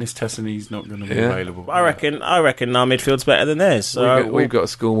late fitness test and he's not going to be available. I reckon our midfield's better than theirs. So we've got to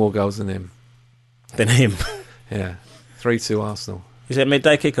score more goals than him. Yeah, 3-2 Arsenal. Is it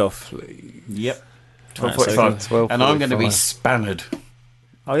midday kickoff? Yep. 12:45. And I'm going to be spannered.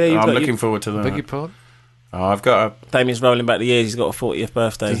 Oh yeah, I'm looking forward to that. Beg your pardon? Oh, I've got a... Damien's rolling back the years. He's got a 40th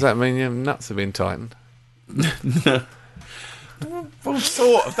birthday. Does that mean your nuts have been tightened? Well,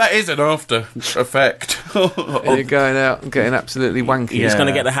 sort of. That is an after effect. You're going out and getting absolutely wanky. He's going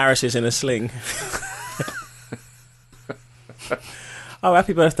to get the Harrises in a sling. Oh,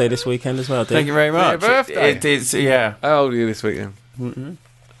 happy birthday this weekend as well, dude. Thank you very much. Happy birthday. It is, yeah. How old are you this weekend? Mm-hmm.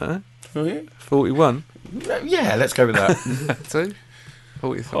 Huh? 41? Yeah, let's go with that. 2?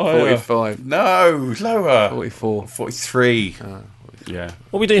 45. No, lower. 44. 43. Yeah.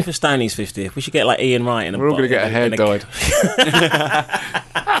 What are we doing for Stoney's 50th? We should get like Ian Wright in a... We're all going to get our hair dyed.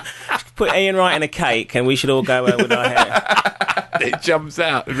 Put Ian Wright in a cake and we should all go with our hair. It jumps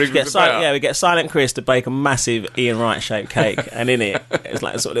out and wriggles about. We get Silent Chris to bake a massive Ian Wright shaped cake, and in it it's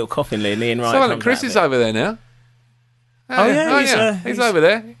like a sort of little coffin lid and Ian Wright Silent Chris is over there now. He's over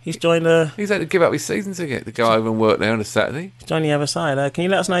there. He's joined He's had to give up his season ticket to go over and work there on a Saturday. He's joined the other side. Can you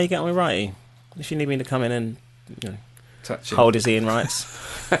let us know you get on with Righty? If you need me to come in and hold his Ian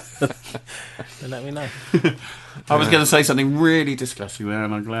Wrights, then let me know. I was going to say something really disgusting there,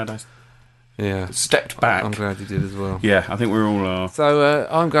 and I'm glad I stepped back. I'm glad you did as well. Yeah, I think we all are. So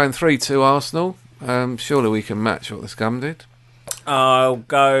I'm going 3-2 Arsenal. Surely we can match what the Scum did. I'll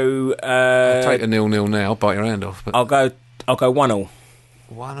go. Take a 0-0 now. Bite your hand off. But I'll go 1-1.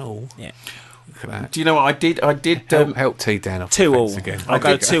 1-1. Yeah. Look at that. Do you know what I did? Help T down off 2-2 again. I'll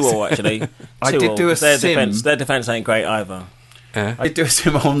go 2-2 actually. I did do a sim. Their defence ain't great either. Yeah. I did do a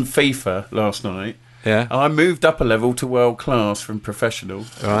sim on FIFA last night. Yeah. I moved up a level to world class from professional.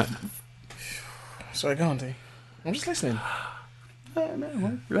 All right. Sorry, go on, D. I'm just listening. And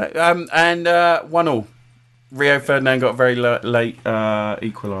 1-1. Rio Ferdinand got a very late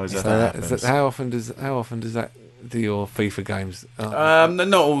equaliser. So how often does that do your FIFA games?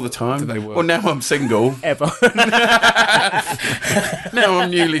 Not all the time. Do they work? Well, now I'm single. Ever. Now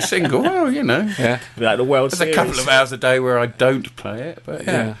I'm newly single. Well, you know. Yeah. Like the World There's Series. a couple of hours a day where I don't play it, but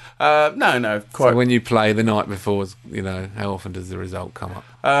yeah. No, quite. So when you play the night before, how often does the result come up?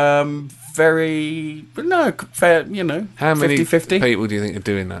 Fair, How many 50-50. people do you think are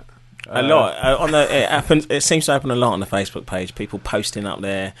doing that? A lot. It happens. It seems to happen a lot on the Facebook page. People posting up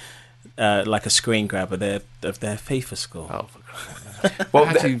there like a screen grab of their FIFA score. Oh, for Christ's sake. Well,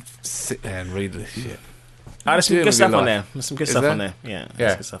 how do you sit there and read this shit? There's some Doing good with stuff your on life? there. There's some good Is stuff there? on there. Yeah, Yeah.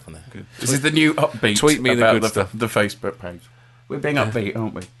 there's good stuff on there. Good. This is the new upbeat. Tweet me the about good stuff. The Facebook page. We're being upbeat,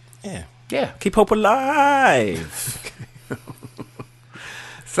 aren't we? Yeah. Yeah. Keep hope alive.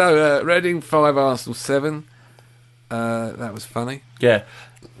 So Reading 5, Arsenal 7. That was funny. Yeah.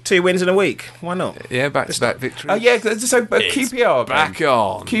 2 wins in a week. Why not? Yeah, back-to-back victory. Oh yeah. So QPR back game.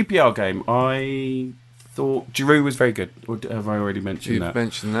 on. QPR game. I thought Giroud was very good. Or have I already mentioned You've that?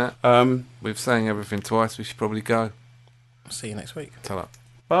 mentioned that. We've saying everything twice. We should probably go. See you next week. Tell up.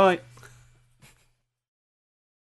 Bye.